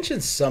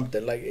mentioned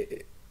something,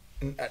 like,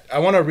 I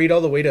want to read all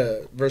the way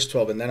to verse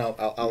 12, and then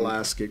I'll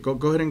ask it. Go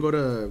ahead and go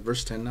to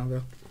verse 10 now,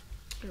 Val.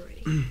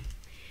 Alrighty.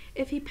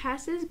 If he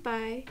passes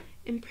by,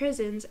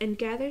 imprisons, and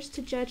gathers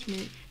to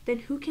judgment, then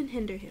who can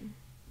hinder him?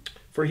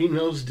 For he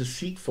knows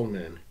deceitful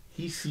men.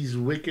 He sees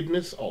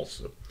wickedness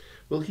also.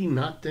 Will he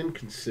not then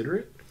consider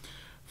it?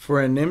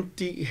 For an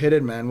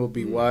empty-headed man will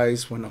be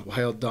wise when a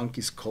wild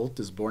donkey's colt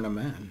is born a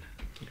man.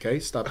 Okay,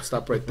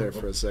 stop right there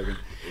for a second.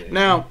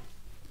 Now,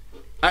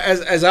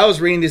 as I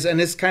was reading this, and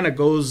this kind of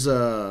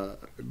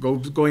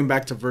going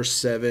back to verse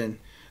 7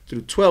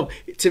 through 12,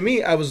 to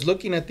me, I was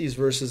looking at these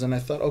verses and I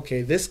thought,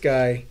 okay, this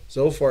guy,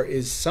 Zophar,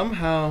 is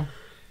somehow,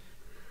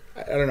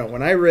 I don't know,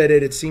 when I read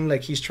it, it seemed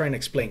like he's trying to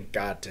explain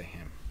God to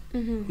him.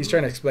 He's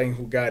trying to explain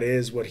who God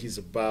is, what he's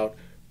about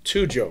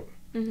to Job,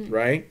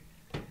 right?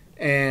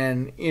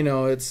 And, you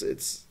know, it's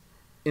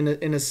in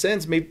a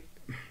sense, maybe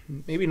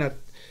not,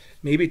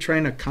 maybe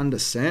trying to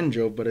condescend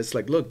Job, but it's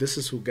like, look, this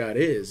is who God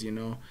is, you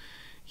know.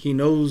 He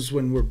knows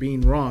when we're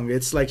being wrong.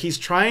 It's like he's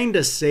trying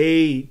to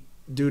say,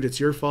 dude, it's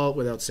your fault,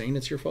 without saying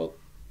it's your fault.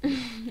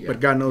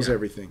 But God knows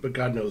everything. But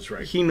God knows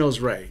right. He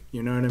knows right.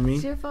 You know what I mean?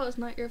 It's your fault. It's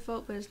not your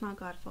fault, but it's not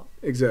God's fault.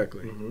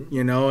 Exactly.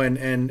 You know,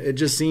 and it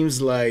just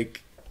seems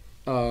like,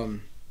 I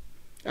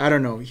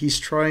don't know, he's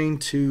trying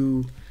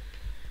to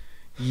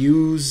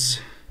use,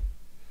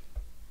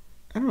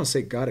 I don't want to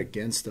say God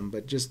against him,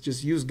 but just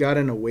use God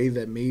in a way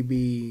that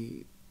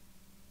maybe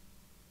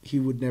he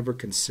would never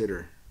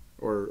consider,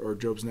 or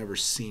Job's never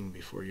seen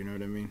before, you know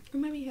what I mean? Or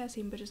maybe he has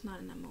seen, but just not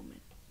in that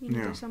moment. You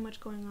know, there's so much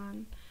going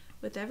on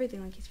with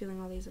everything, like he's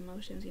feeling all these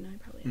emotions, you know, he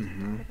probably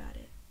hasn't thought about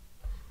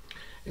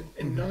it.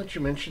 And now that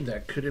you mentioned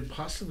that, could it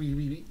possibly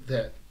be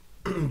that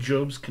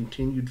Job's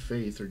continued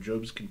faith, or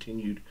Job's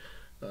continued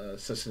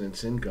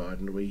sustenance in God,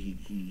 and the way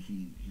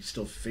he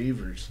still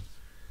favors,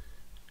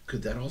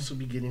 could that also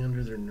be getting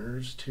under their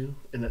nerves too?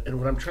 And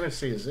what I'm trying to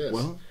say is this: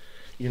 well,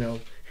 you know,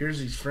 here's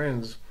these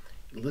friends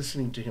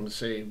listening to him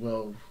say,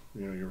 well,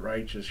 you know, you're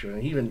righteous.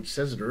 He even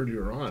says it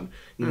earlier on.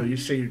 You know, you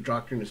say your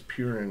doctrine is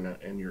pure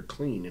and you're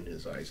clean in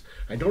his eyes.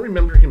 I don't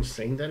remember him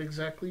saying that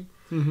exactly.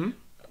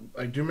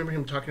 I do remember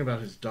him talking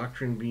about his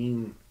doctrine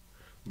being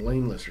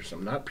blameless or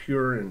something, not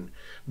pure.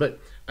 But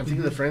I'm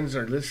thinking the friends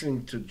are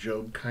listening to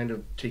Job kind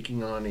of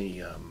taking on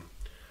a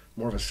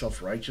more of a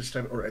self-righteous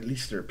type, or at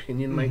least their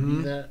opinion might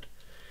be that.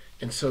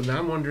 And so now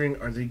I'm wondering,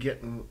 are they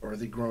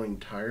growing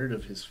tired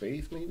of his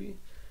faith maybe?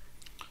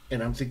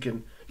 And I'm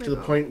thinking to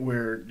the point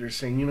where they're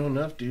saying, you know,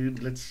 enough,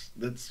 dude, let's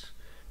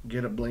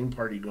get a blame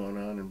party going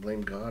on and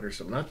blame God or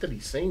something. Not that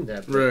he's saying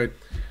that,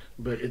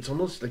 but it's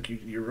almost like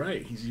you're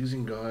right. He's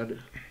using God.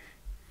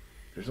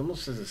 There's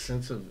almost as a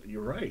sense of,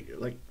 you're right,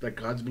 like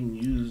God's being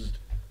used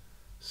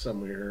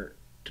somewhere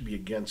to be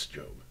against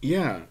Job.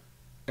 Yeah.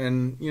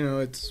 And, you know,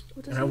 it's...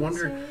 And I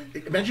wonder,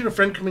 imagine a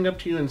friend coming up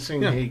to you and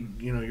saying, hey,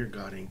 you know, your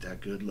God ain't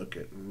that good, look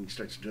at, and he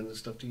starts doing this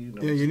stuff to you.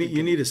 Yeah,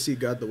 you need to see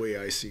God the way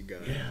I see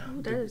God. Yeah.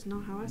 That is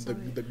not how I saw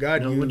it. The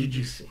God what did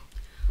you see?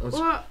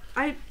 Well,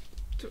 I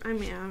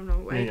mean, I don't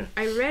know.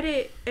 I read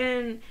it,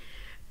 and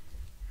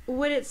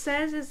what it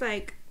says is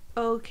like,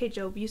 okay,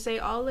 Job, you say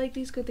all like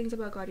these good things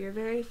about God. You're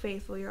very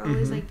faithful. You're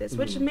always like this,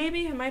 which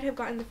maybe I might have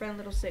gotten the friend a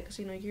little sick, because,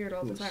 you know, you hear it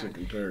all the time.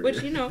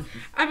 Which, you know,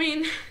 I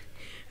mean...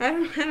 I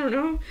don't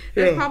know.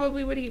 That's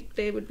probably what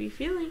they would be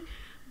feeling.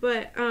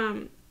 But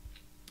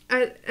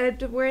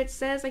where it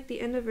says like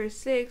the end of verse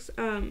 6,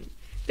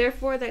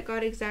 therefore that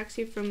God exacts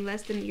you from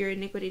less than your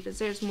iniquity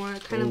deserves, more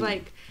kind of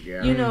like,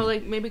 you know,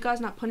 like maybe God's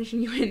not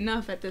punishing you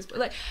enough at this point.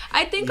 Like,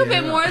 I think of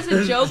it more as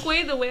a joke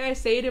way, the way I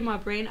say it in my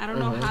brain. I don't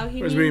know how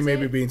he means it.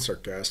 Maybe being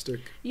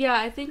sarcastic. Yeah,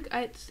 I think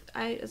I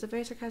as a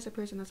very sarcastic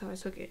person, that's how I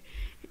took it.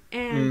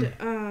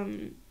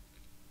 And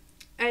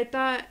I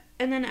thought,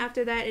 and then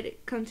after that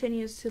it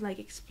continues to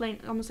like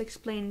almost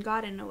explain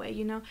God in a way,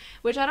 you know,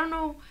 which I don't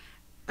know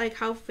like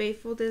how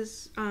faithful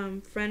this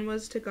friend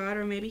was to God,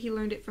 or maybe he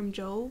learned it from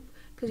Job.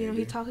 Because, you know,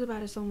 he talks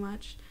about it so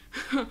much.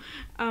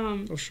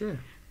 Oh, sure.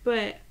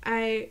 But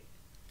I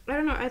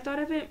don't know. I thought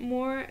of it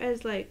more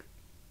as, like,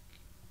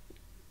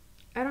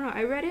 I don't know.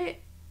 I read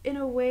it in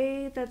a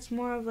way that's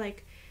more of,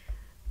 like,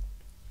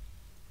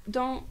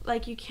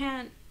 you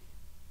can't,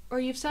 or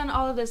you've done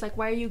all of this, like,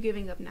 why are you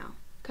giving up now?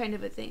 Kind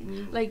of a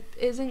thing. Like,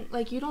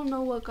 you don't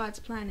know what God's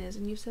plan is,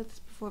 and you've said this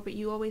before, but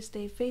you always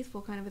stay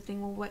faithful kind of a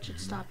thing. Well, what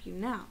should stop you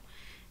now?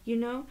 You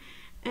know?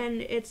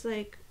 And it's,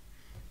 like,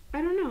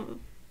 I don't know.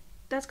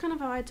 That's kind of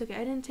how I took it.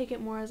 I didn't take it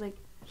more as like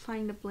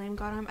trying to blame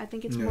God on him. I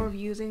think it's more of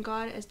using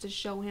God as to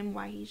show him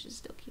why he should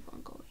still keep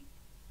on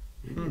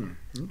going.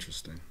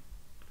 Interesting.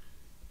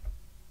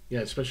 Yeah,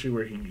 especially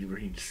where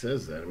he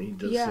says that. I mean, he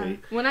does say.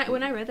 When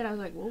I read that, I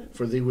was like, whoa.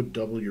 For they would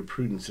double your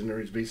prudence, and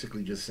it's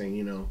basically just saying,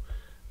 you know,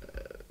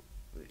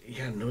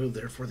 know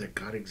therefore that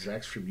God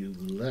exacts from you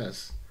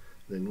less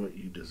than what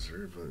you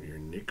deserve, or your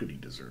iniquity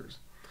deserves.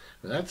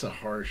 Now, that's a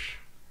harsh.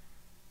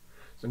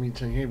 So I mean,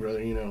 saying, hey,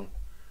 brother, you know,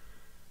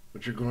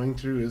 what you're going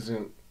through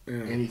isn't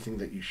anything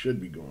that you should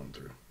be going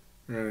through.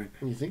 Right.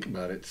 When you think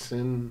about it,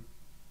 sin.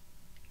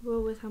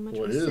 Well, with how much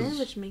we sin,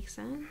 which makes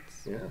sense.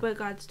 Yeah. But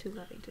God's too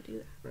loving to do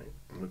that. Right.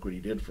 And look what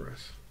he did for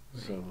us.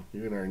 Right. So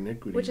even our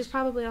iniquities. Which is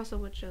probably also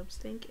what Job's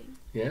thinking.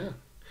 Yeah.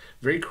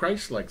 Very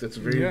Christ-like. That's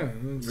very.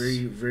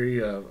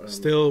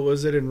 Still,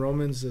 was it in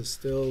Romans that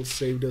still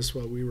saved us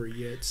while we were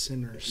yet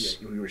sinners?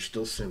 Yeah, we were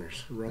still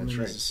sinners. Romans.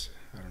 That's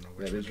right. I don't know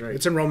which that is right.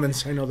 It's in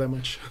Romans. I know that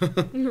much.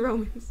 In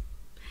Romans.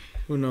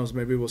 Who knows?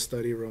 Maybe we'll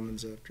study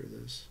Romans after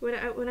this. When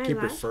I keep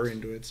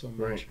referring to it so much.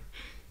 Right.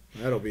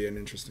 That'll be an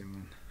interesting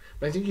one.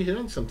 But I think you hit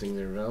on something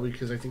there, Val,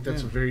 because I think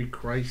that's a very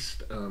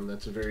Christ.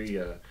 That's a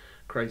very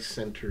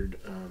Christ-centered.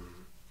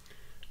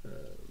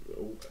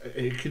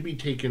 It could be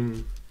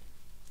taken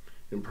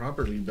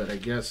improperly, but I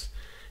guess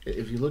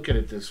if you look at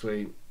it this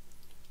way,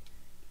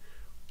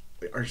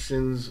 our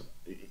sins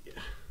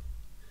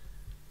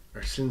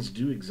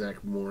do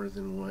exact more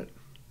than what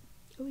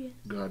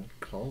God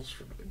calls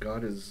for.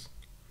 God is,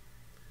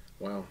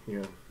 wow,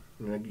 yeah.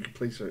 You know, you could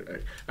place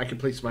I could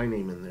place my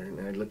name in there, and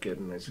I look at it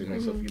and I say to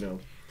myself, you know,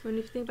 when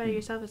you think about it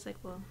yourself, it's like,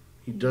 well,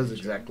 he does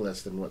exact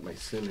less than what my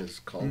sin has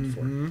called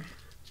for.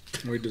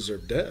 We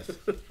deserve death.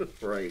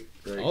 Right.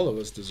 All of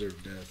us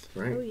deserve death.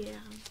 Right. Oh yeah.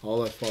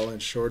 All have fallen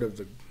short of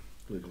the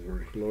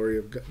glory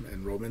of God,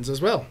 and Romans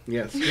as well.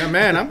 Yes. Yeah,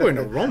 man, I'm going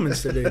to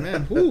Romans today,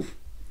 man. Whew.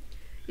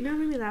 You know what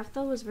made me laugh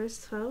though was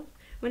verse 12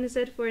 when it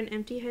said, "For an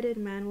empty-headed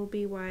man will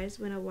be wise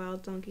when a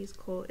wild donkey's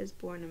colt is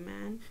born a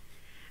man."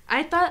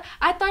 I thought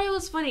it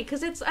was funny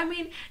because it's, I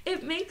mean,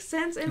 it makes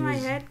sense in my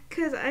head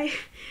because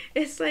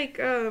it's like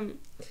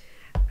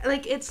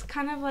it's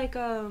kind of like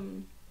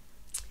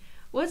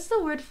what's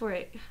the word for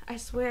it? I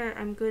swear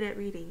I'm good at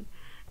reading.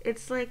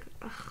 It's like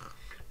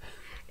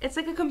it's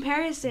like a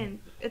comparison.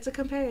 It's a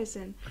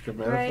comparison. Like a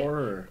metaphor, right?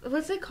 Or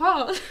what's it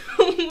called?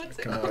 What's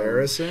it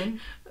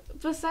comparison?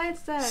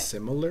 Besides that,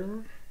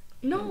 similar.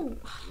 No.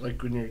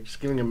 Like when you're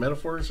just giving a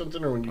metaphor or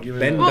something, or when you're giving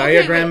Venn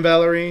diagram,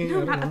 Valerie?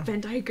 No, not a Venn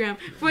diagram.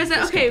 For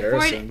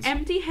an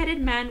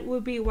empty-headed man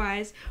would be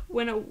wise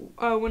when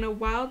a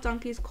wild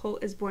donkey's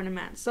colt is born a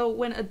man. So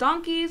when a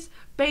donkey's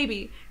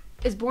baby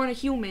is born a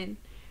human,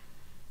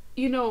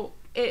 you know,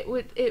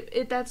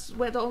 that's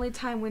the only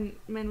time when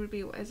men would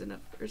be wise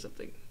enough or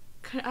something.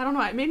 I don't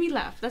know. It made me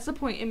laugh. That's the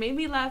point. It made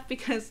me laugh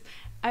because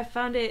I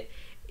found it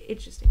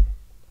interesting.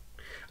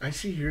 I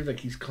see here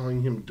like he's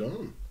calling him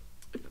dumb.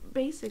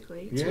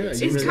 Basically, yeah,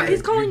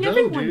 he's calling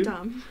everyone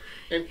dumb.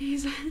 And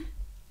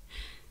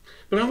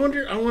but I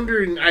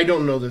wonder, and I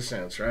don't know this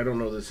answer.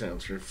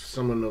 If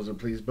someone knows it,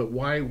 please. But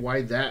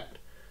why that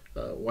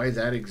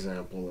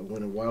example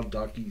when a wild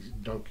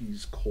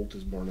donkey's colt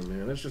is born a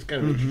man? It's just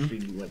kind of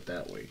interesting he went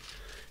that way,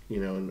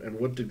 you know. And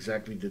what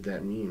exactly did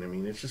that mean? I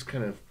mean, it's just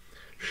kind of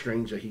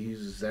strange that he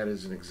uses that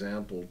as an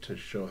example to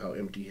show how an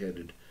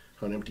empty-headed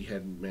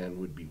man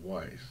would be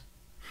wise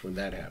when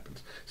that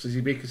happens. So is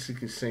he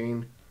basically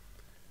saying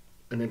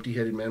an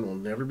empty-headed man will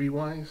never be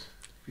wise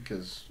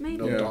because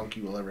no donkey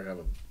will ever have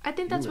a I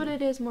think that's what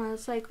it is more.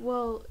 It's like,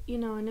 well, you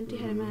know, an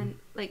empty-headed man,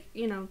 like,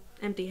 you know,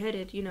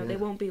 empty-headed, you know, they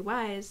won't be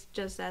wise,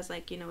 just as,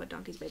 like, you know, a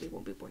donkey's baby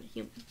won't be born a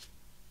human.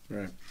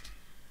 Right.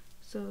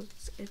 So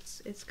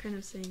it's kind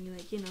of saying,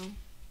 like, you know,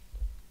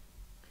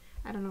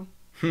 I don't know.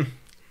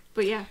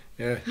 But yeah.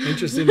 Yeah,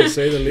 interesting to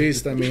say the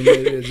least. I mean,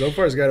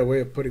 Zophar's got a way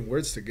of putting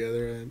words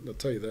together, and I'll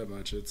tell you that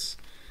much. It's,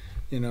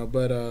 you know,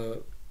 but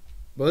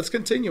let's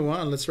continue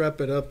on. Let's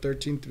wrap it up,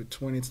 13 through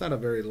 20. It's not a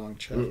very long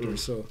chapter,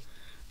 so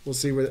we'll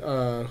see where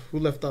who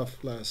left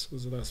off last. Who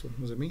was the last one?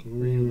 Was it me?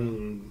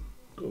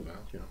 Go Val.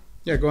 Yeah.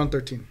 Yeah, go on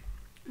 13.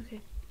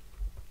 Okay.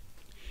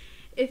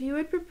 If you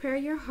would prepare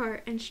your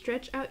heart and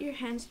stretch out your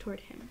hands toward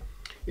him.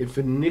 If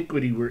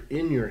iniquity were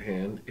in your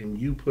hand, and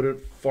you put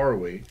it far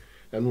away,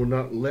 and will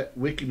not let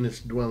wickedness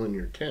dwell in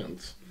your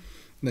tents,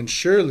 then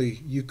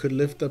surely you could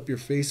lift up your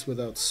face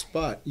without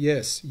spot.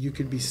 Yes, you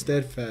could be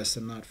steadfast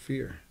and not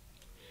fear.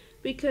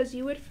 Because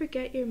you would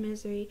forget your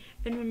misery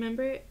and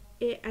remember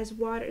it as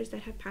waters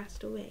that have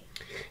passed away.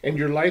 And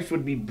your life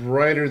would be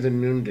brighter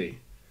than noonday.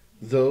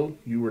 Though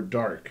you were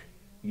dark,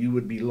 you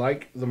would be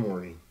like the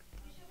morning.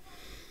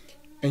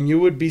 And you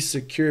would be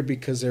secure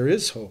because there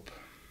is hope.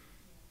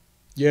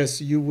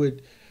 Yes, you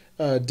would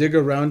dig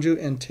around you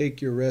and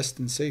take your rest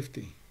in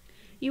safety.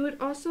 You would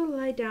also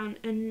lie down,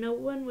 and no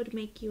one would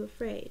make you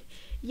afraid.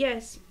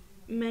 Yes,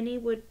 many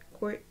would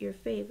court your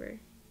favor.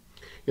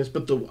 Yes,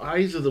 but the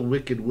eyes of the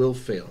wicked will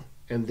fail,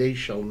 and they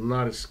shall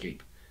not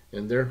escape,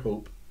 and their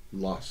hope,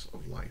 loss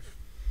of life.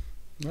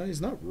 No,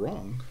 he's not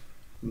wrong.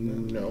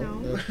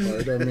 No. That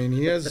part.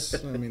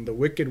 I mean, the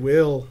wicked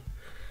will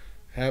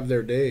have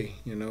their day.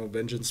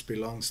 Vengeance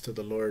belongs to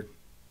the Lord.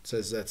 It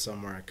says that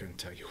somewhere. I couldn't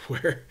tell you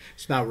where.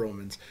 It's not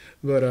Romans,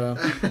 but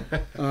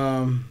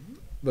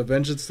but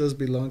vengeance does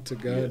belong to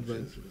God.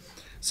 Yes, but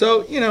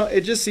so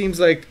it just seems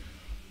like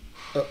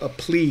a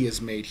plea is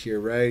made here,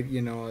 right?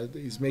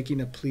 He's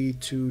making a plea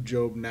to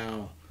Job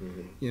now.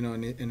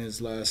 Mm-hmm. In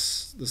his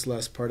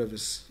last part of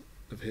his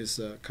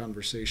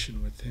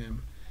conversation with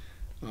him.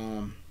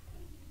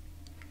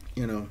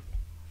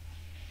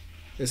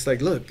 It's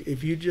like, look,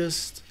 if you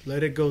just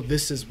let it go,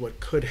 this is what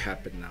could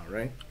happen now,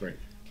 right? Right.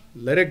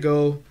 Let it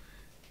go,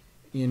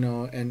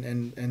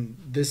 and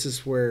this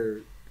is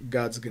where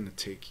God's going to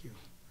take you.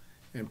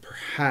 And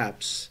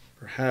perhaps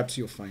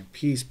you'll find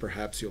peace,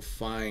 perhaps you'll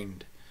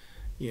find,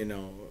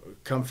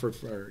 comfort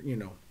for,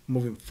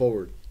 moving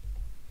forward,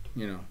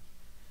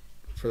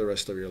 for the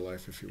rest of your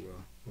life, if you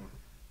will.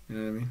 You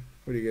know what I mean?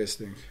 What do you guys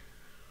think?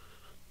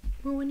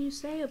 Well, when you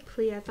say a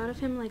plea, I thought of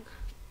him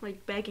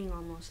like begging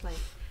almost, like.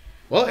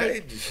 Well,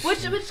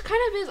 which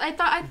kind of is. I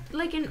thought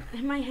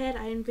in my head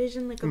I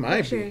envisioned like a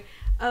picture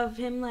of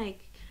him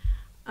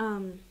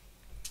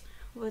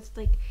what's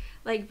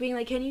like being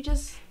like, can you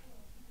just,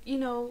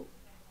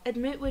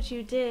 admit what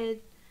you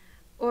did,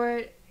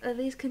 or at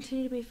least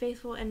continue to be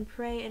faithful and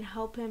pray and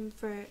help him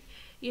for,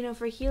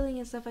 for healing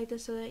and stuff like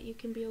this, so that you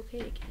can be okay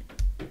again.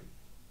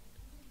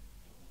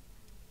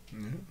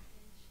 Yeah.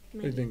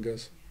 What do you think,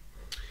 Gus?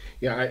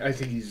 Yeah, I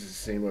think he's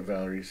saying what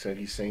Valerie said.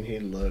 He's saying, hey,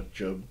 look,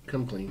 Job,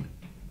 come clean.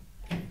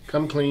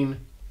 Come clean.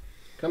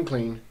 Come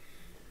clean.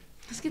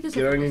 Let's get this.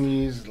 Get on your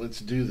knees. Let's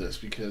do this,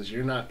 because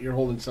you're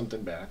holding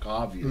something back,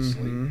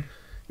 obviously. Mm-hmm.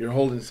 You're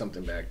holding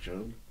something back,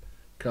 Job.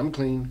 Come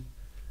clean.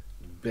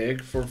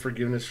 Beg for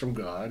forgiveness from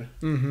God.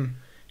 Mm-hmm.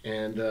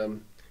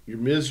 And your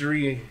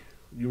misery,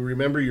 you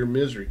remember your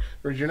misery.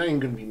 Or you're not even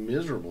going to be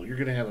miserable. You're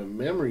going to have a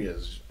memory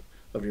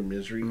of your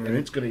misery, mm-hmm.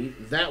 and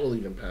that will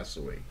even pass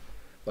away.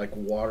 Like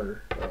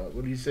water.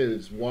 What do you say?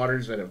 It's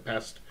waters that have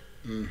passed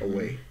mm-hmm.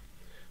 away.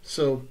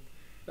 So,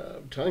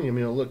 I'm telling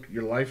you, look,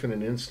 your life in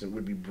an instant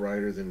would be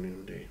brighter than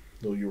noonday.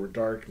 Though you were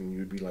dark, and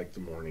you'd be like the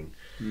morning.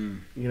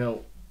 Mm.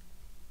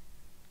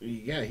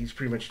 Yeah, he's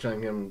pretty much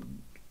telling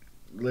him,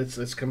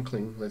 let's come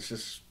clean. Let's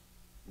just,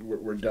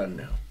 we're done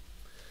now.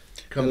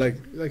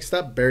 Like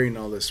stop bearing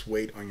all this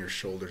weight on your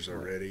shoulders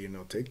already.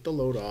 Take the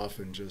load off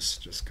and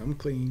just come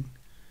clean.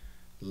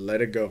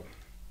 Let it go.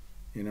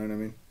 You know what I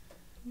mean?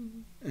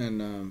 Mm-hmm.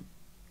 And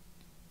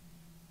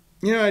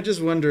I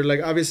just wonder.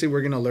 Like, obviously,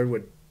 we're gonna learn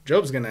what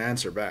Job's gonna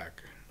answer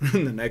back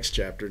in the next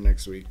chapter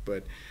next week.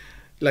 But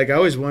I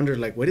always wonder,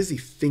 what is he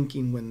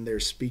thinking when they're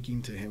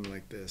speaking to him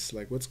like this?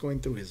 What's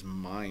going through his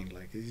mind?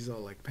 He's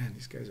all like, man,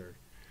 these guys are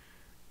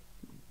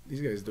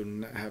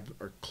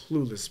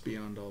clueless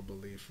beyond all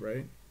belief,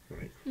 right?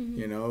 Right.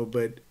 Mm-hmm.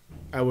 But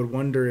I would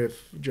wonder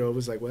if Job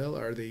was like, well,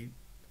 are they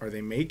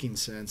making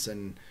sense?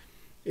 And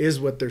is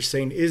what they're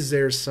saying, is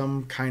there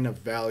some kind of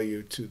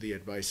value to the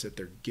advice that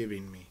they're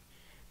giving me?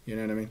 You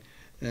know what I mean?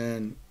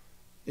 And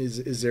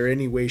is there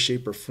any way,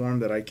 shape, or form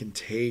that I can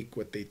take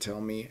what they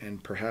tell me,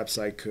 and perhaps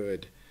I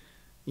could,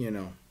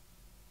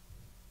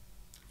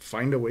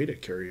 find a way to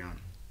carry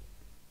on?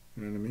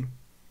 You know what I mean?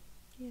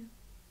 Yeah.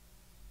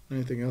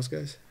 Anything else,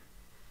 guys?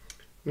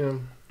 Yeah,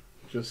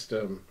 just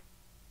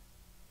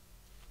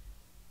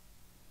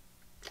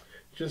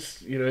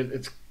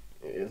it's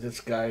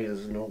this guy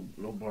is no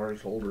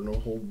bars hold or no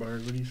hold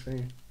barred. What do you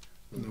say?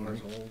 No bars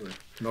hold or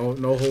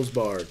no holds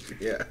barred.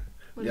 Yeah.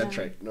 Yeah, that's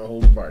right. No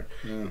holds barred.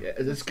 Yeah,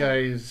 this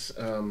guy's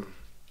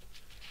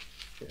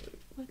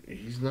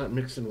he's not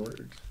mixing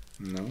words.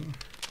 No.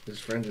 His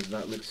friend is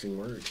not mixing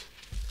words.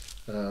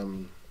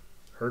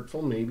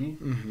 Hurtful, maybe.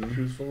 Mm-hmm.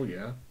 Truthful,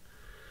 yeah.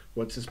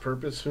 What's his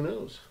purpose? Who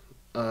knows?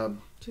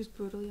 Just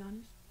brutally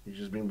honest. He's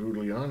just being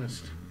brutally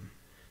honest. Mm-hmm.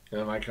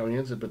 And I like how he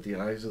ends it, but the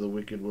eyes of the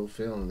wicked will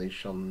fail, and they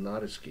shall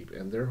not escape.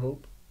 And their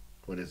hope,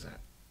 what is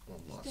that?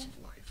 Well, loss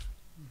of life.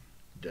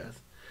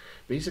 Death.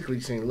 Basically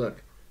saying,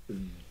 look,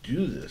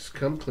 do this.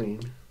 Come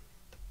clean.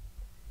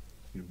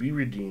 You'd be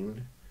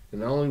redeemed.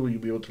 And not only will you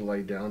be able to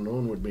lie down, no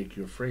one would make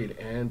you afraid.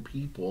 And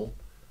people,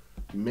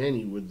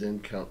 many would then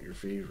count your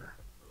favor.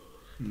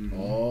 Mm-hmm.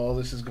 All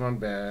this has gone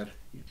bad.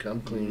 You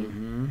come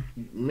clean.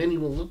 Mm-hmm. Many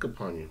will look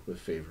upon you with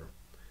favor.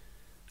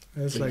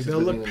 It's like they'll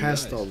look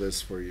past all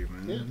this for you,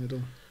 man. Yeah.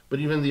 But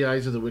even the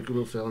eyes of the wicked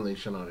will fail, and they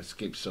shall not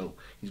escape. So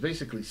he's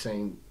basically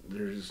saying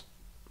there's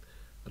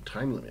a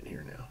time limit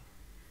here now.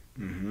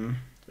 Mm-hmm.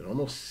 It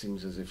almost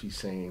seems as if he's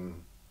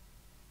saying,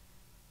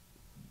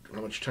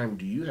 how much time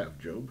do you have,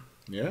 Job?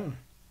 Yeah.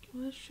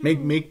 Well,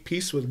 make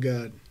peace with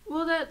God.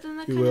 Well, that kind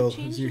of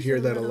changes you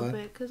hear that a little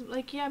bit, because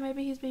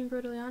maybe he's being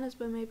brutally honest,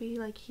 but maybe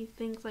he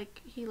thinks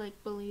he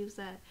believes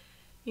that,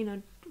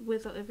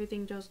 with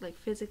everything, Joe's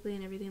physically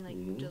and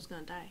everything, Joe's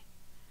gonna die.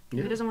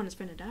 Yeah. He doesn't want his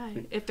friend to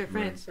die if they're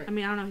friends. Right. I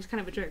mean, I don't know. He's kind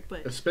of a jerk,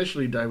 but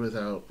especially die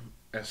without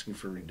asking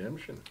for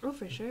redemption. Oh,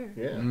 for sure.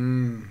 Yeah.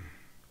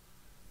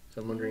 So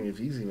I'm wondering if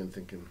he's even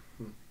thinking.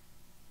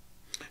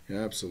 Yeah,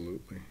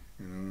 absolutely.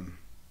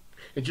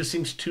 It just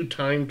seems too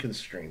time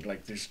constrained.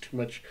 There's too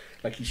much.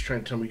 He's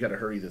trying to tell me, we got to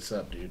hurry this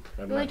up, dude.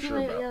 I'm not sure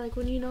about. Yeah,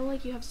 when you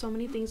have so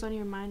many things on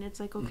your mind,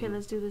 it's okay,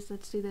 let's do this,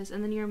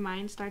 and then your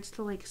mind starts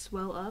to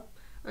swell up,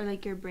 or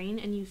your brain,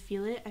 and you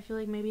feel it. I feel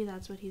like maybe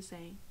that's what he's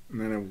saying. And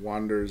then it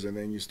wanders, and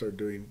then you start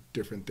doing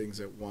different things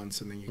at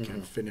once, and then you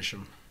can't finish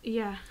them.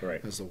 Yeah.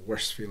 Right. That's the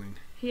worst feeling.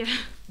 Yeah.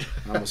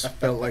 I almost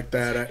felt like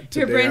that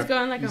today. Your brain's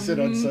going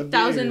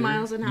 1,000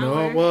 miles an hour.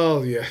 No,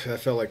 well, yeah, I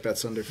felt like that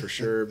Sunday for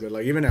sure.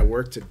 But even at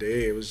work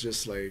today, it was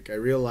just I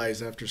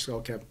realized after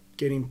school, kept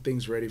getting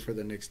things ready for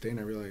the next day, and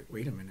I realized,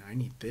 wait a minute, I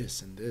need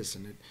this and this,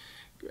 and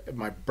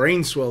my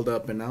brain swelled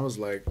up, and I was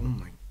like, oh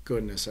my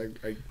goodness, I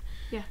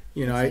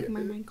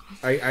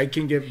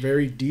can get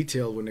very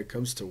detailed when it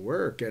comes to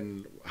work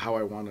and how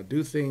I want to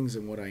do things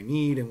and what I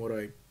need and what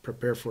I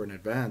prepare for in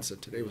advance.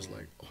 And today was oh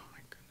my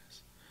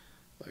goodness,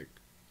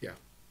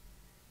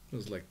 it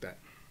was like that.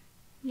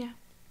 Yeah,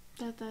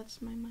 that's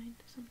my mind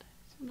sometimes.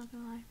 I'm not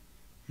gonna lie.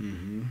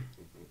 Mm-hmm.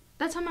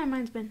 That's how my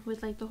mind's been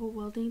with the whole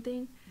welding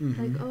thing.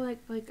 Mm-hmm.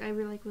 I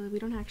really we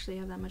don't actually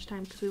have that much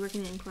time because we're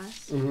working in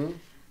class.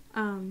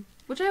 Mm-hmm.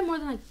 Which I have more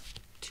than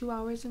 2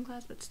 hours in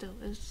class, but still,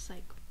 it's just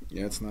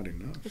yeah, it's not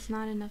enough. It's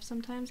not enough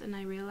sometimes, and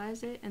I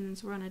realize it, and then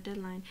so we're on a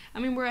deadline. I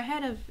mean, we're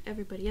ahead of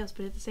everybody else,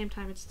 but at the same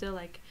time, it's still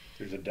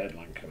there's a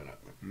deadline coming up.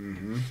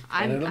 Mm-hmm.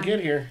 And it'll get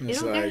here.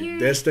 It's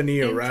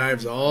destiny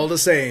arrives all the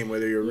same,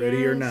 whether you're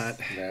ready or not.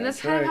 That's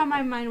kind of how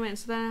my mind went.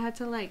 So then I had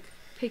to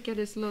pick at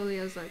it slowly.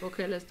 I was like,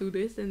 okay, let's do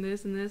this and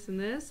this and this and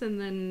this,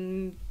 and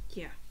then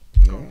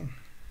go.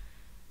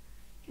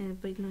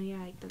 But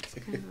that's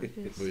kind of how it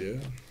is. Well, yeah.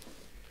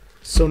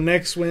 So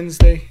next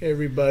Wednesday,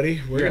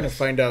 everybody, we're going to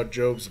find out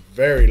Job's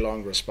very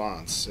long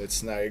response.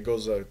 It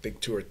goes, I think,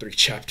 2 or 3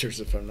 chapters,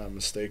 if I'm not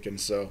mistaken.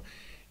 So,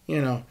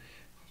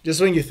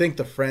 just when you think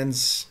the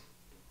friends,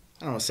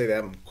 I don't want to say they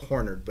have them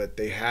cornered, but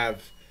they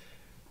have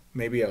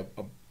maybe a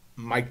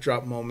mic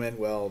drop moment.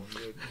 Well,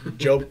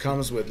 Job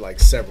comes with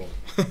several,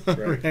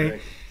 right?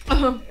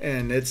 Uh-huh.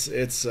 And it's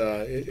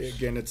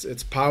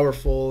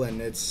powerful,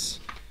 and it's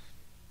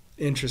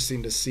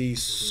interesting to see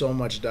so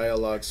much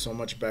dialogue, so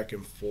much back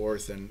and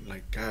forth, and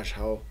gosh,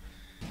 how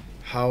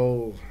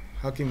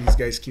can these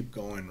guys keep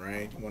going,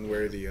 right, one way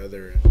or the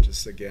other, and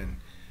just again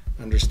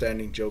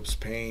understanding Job's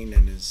pain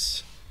and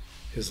his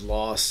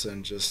loss,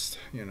 and just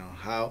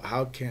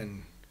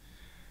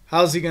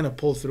how's he gonna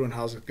pull through, and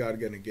how's God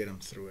gonna get him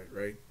through it,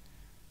 right?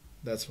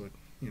 That's what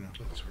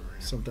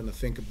something to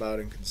think about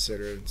and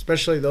consider,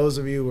 especially those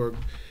of you who are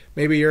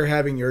maybe you're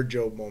having your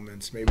Job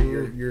moments, maybe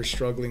you're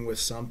struggling with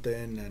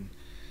something, and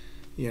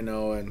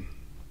and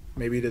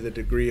maybe to the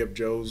degree of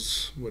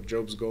what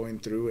Job's going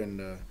through.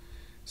 And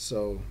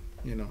so,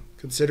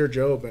 consider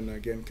Job, and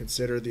again,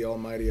 consider the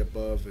Almighty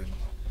above, and,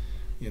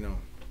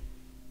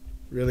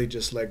 really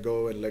just let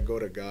go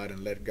to God,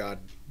 and let God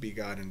be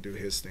God and do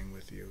his thing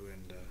with you.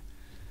 And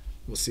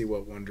we'll see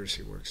what wonders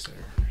he works there.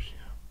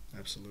 Yeah.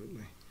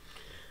 Absolutely.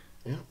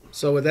 Yeah.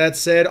 So with that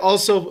said,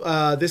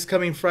 also this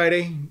coming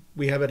Friday,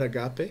 we have an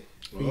Agape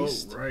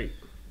feast. Oh, right.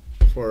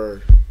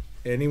 For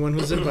anyone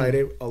who's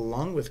invited,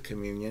 along with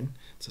communion.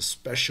 It's a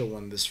special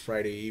one this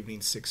Friday evening,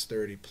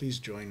 6:30. Please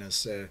join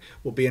us.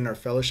 We'll be in our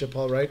fellowship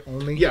hall, right?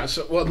 Only? Yeah.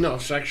 So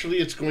actually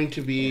it's going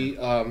to be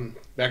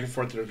back and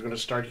forth. They're going to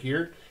start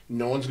here.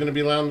 No one's going to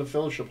be allowed in the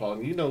fellowship hall.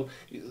 And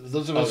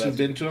those of us who've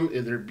been to them,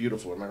 they're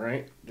beautiful. Am I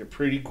right? They're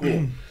pretty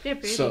cool. They're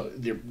pretty. So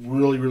they're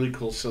really, really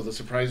cool. So the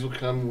surprise will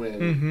come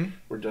when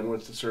we're done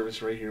with the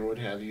service right here and what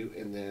have you.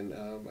 And then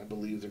I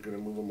believe they're going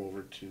to move them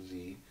over to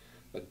the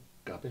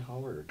Agape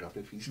Hall or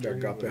Agape Feast. The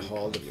Agape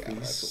Hall, the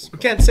feast. We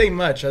can't say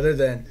much other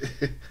than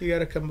you got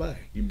to come by.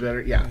 You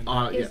better,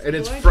 and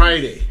it's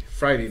Friday.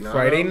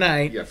 Friday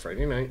night. Yeah,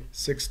 Friday night.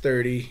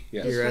 6:30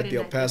 here at the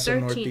El Paso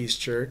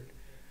Northeast Church.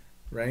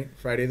 Right?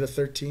 Friday the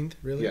 13th,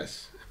 really?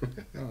 Yes.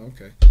 Oh,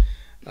 okay.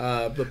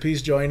 But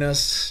please join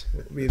us.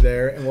 We'll be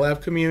there, and we'll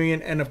have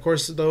communion. And of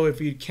course, though,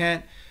 if you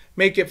can't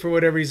make it for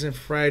whatever reason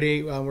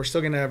Friday, we're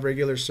still going to have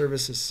regular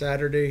services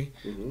Saturday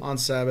on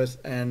Sabbath,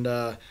 and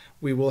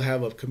we will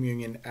have a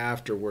communion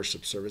after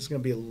worship service. It's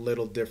going to be a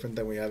little different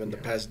than we have in the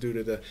past due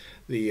to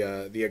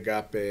the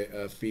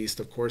Agape feast.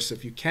 Of course,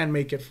 if you can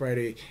make it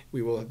Friday,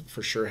 we will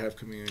for sure have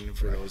communion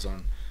for those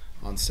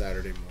on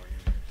Saturday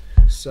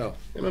morning. So,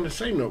 and on the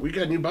same note, we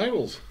got new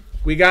Bibles.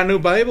 We got new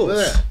Bibles.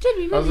 Look at that. Did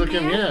we really? I was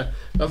looking at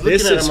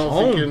This them. is I was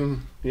home.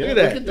 thinking, Look at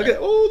that. Look at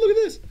oh, look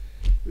at this.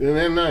 Isn't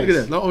that nice? Look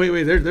at that. No,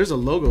 wait. There's a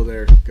logo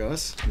there,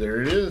 Gus.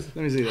 There it is.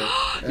 Let me see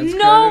that. That's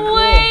No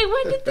way! cool.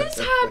 When did this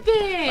happen?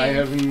 I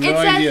have no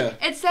idea.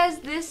 It says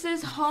this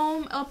is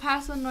home El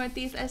Paso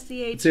Northeast SDA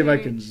Church. Let's see if I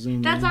can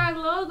zoom That's in. our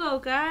logo,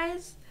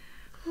 guys.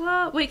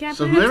 Well, wait, can I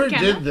So put it up whoever to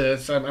camera? did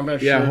this, I'm not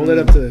sure. Yeah, hold it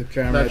up to the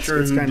camera. Not It's,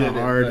 sure it's who kind of did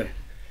it, hard. but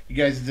you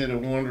guys did a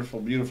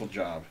wonderful, beautiful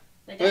job.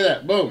 Look at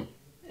that. Boom.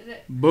 Is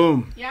it?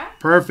 Boom. Yeah?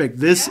 Perfect.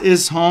 This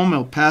is home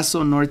El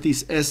Paso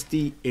Northeast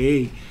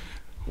SDA.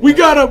 We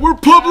got it. We're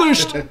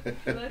published.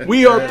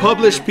 We are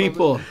published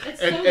people.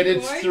 It's And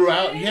it's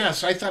throughout. Yeah,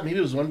 so I thought maybe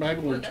it was one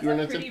Bible or two or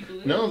nothing.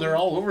 No, they're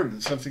all over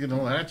something.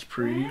 No, that's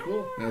pretty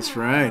cool. That's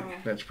right.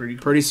 That's pretty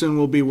cool. Pretty soon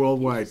we'll be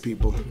worldwide,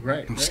 people.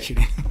 Right. I'm just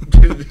right.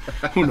 kidding.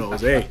 Who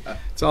knows? Hey,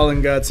 it's all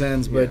in God's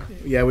hands. But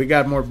yeah, we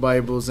got more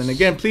Bibles. And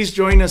again, please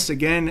join us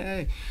again.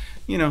 Hey,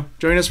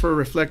 join us for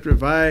Reflect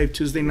Revive,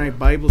 Tuesday night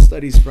Bible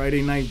studies,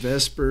 Friday night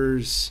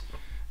Vespers.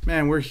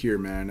 Man, we're here,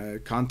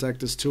 man.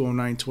 Contact us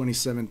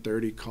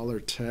 209-2730. Call or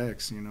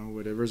text,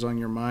 whatever's on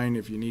your mind.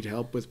 If you need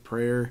help with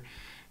prayer,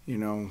 we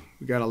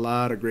got a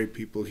lot of great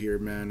people here,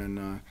 man.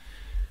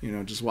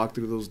 And, just walk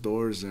through those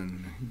doors.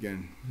 And,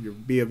 again, you'll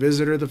be a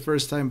visitor the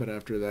first time, but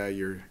after that,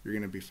 you're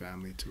going to be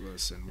family to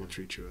us, and we'll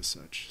treat you as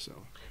such.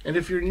 So. And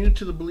if you're new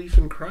to the belief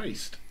in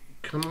Christ,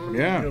 come on.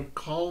 Yeah.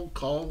 Call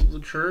the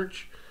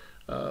church.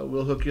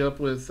 We'll hook you up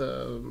with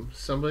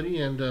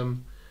somebody,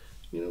 and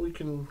we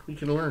can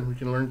learn. We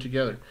can learn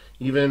together.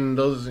 Even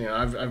those,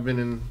 I've been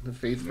in the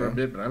faith for a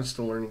bit, but I'm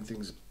still learning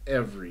things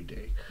every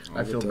day.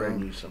 I feel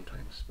brand new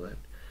sometimes, but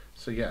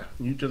so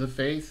new to the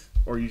faith,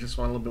 or you just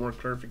want a little bit more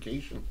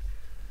clarification.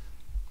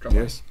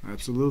 Yes,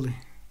 absolutely.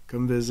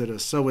 Come visit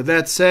us. So with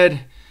that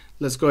said,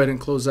 let's go ahead and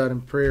close out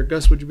in prayer.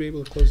 Gus, would you be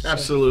able to close us out?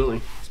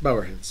 Absolutely. Let's bow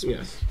our heads.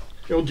 Yes.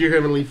 Oh, dear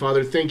Heavenly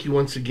Father, thank you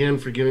once again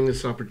for giving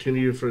this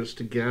opportunity for us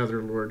to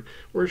gather, Lord.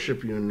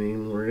 Worship your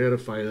name, Lord.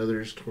 Edify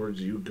others towards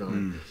you,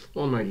 God.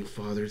 Almighty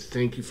Father,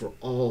 thank you for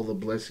all the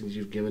blessings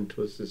you've given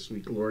to us this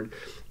week, Lord.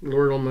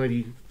 Lord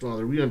Almighty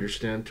Father, we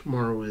understand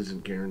tomorrow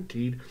isn't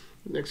guaranteed.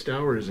 The next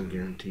hour isn't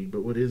guaranteed,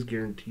 but what is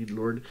guaranteed,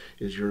 Lord,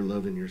 is your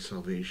love and your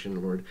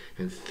salvation, Lord.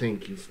 And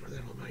thank you for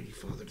that, Almighty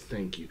Father.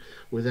 Thank you.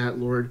 With that,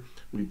 Lord,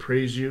 we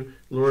praise you.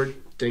 Lord,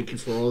 thank you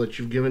for all that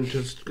you've given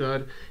to us,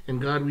 God.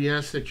 And God, we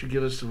ask that you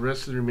give us the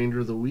rest of the remainder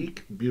of the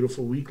week,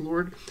 beautiful week,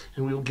 Lord.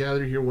 And we will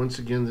gather here once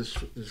again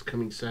this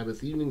coming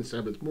Sabbath evening,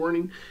 Sabbath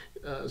morning,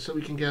 so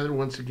we can gather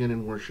once again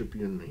and worship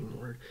your name,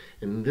 Lord.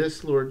 And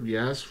this, Lord, we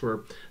ask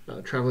for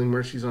traveling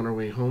mercies on our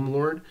way home,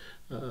 Lord,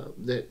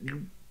 that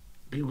you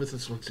be with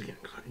us once again,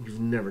 God. And you've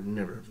never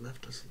have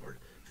left us, Lord.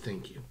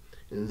 Thank you.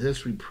 In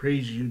this we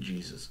praise you,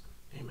 Jesus.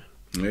 Amen.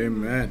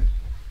 Amen.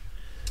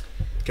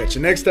 Catch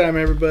you next time,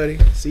 everybody.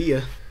 See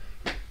ya.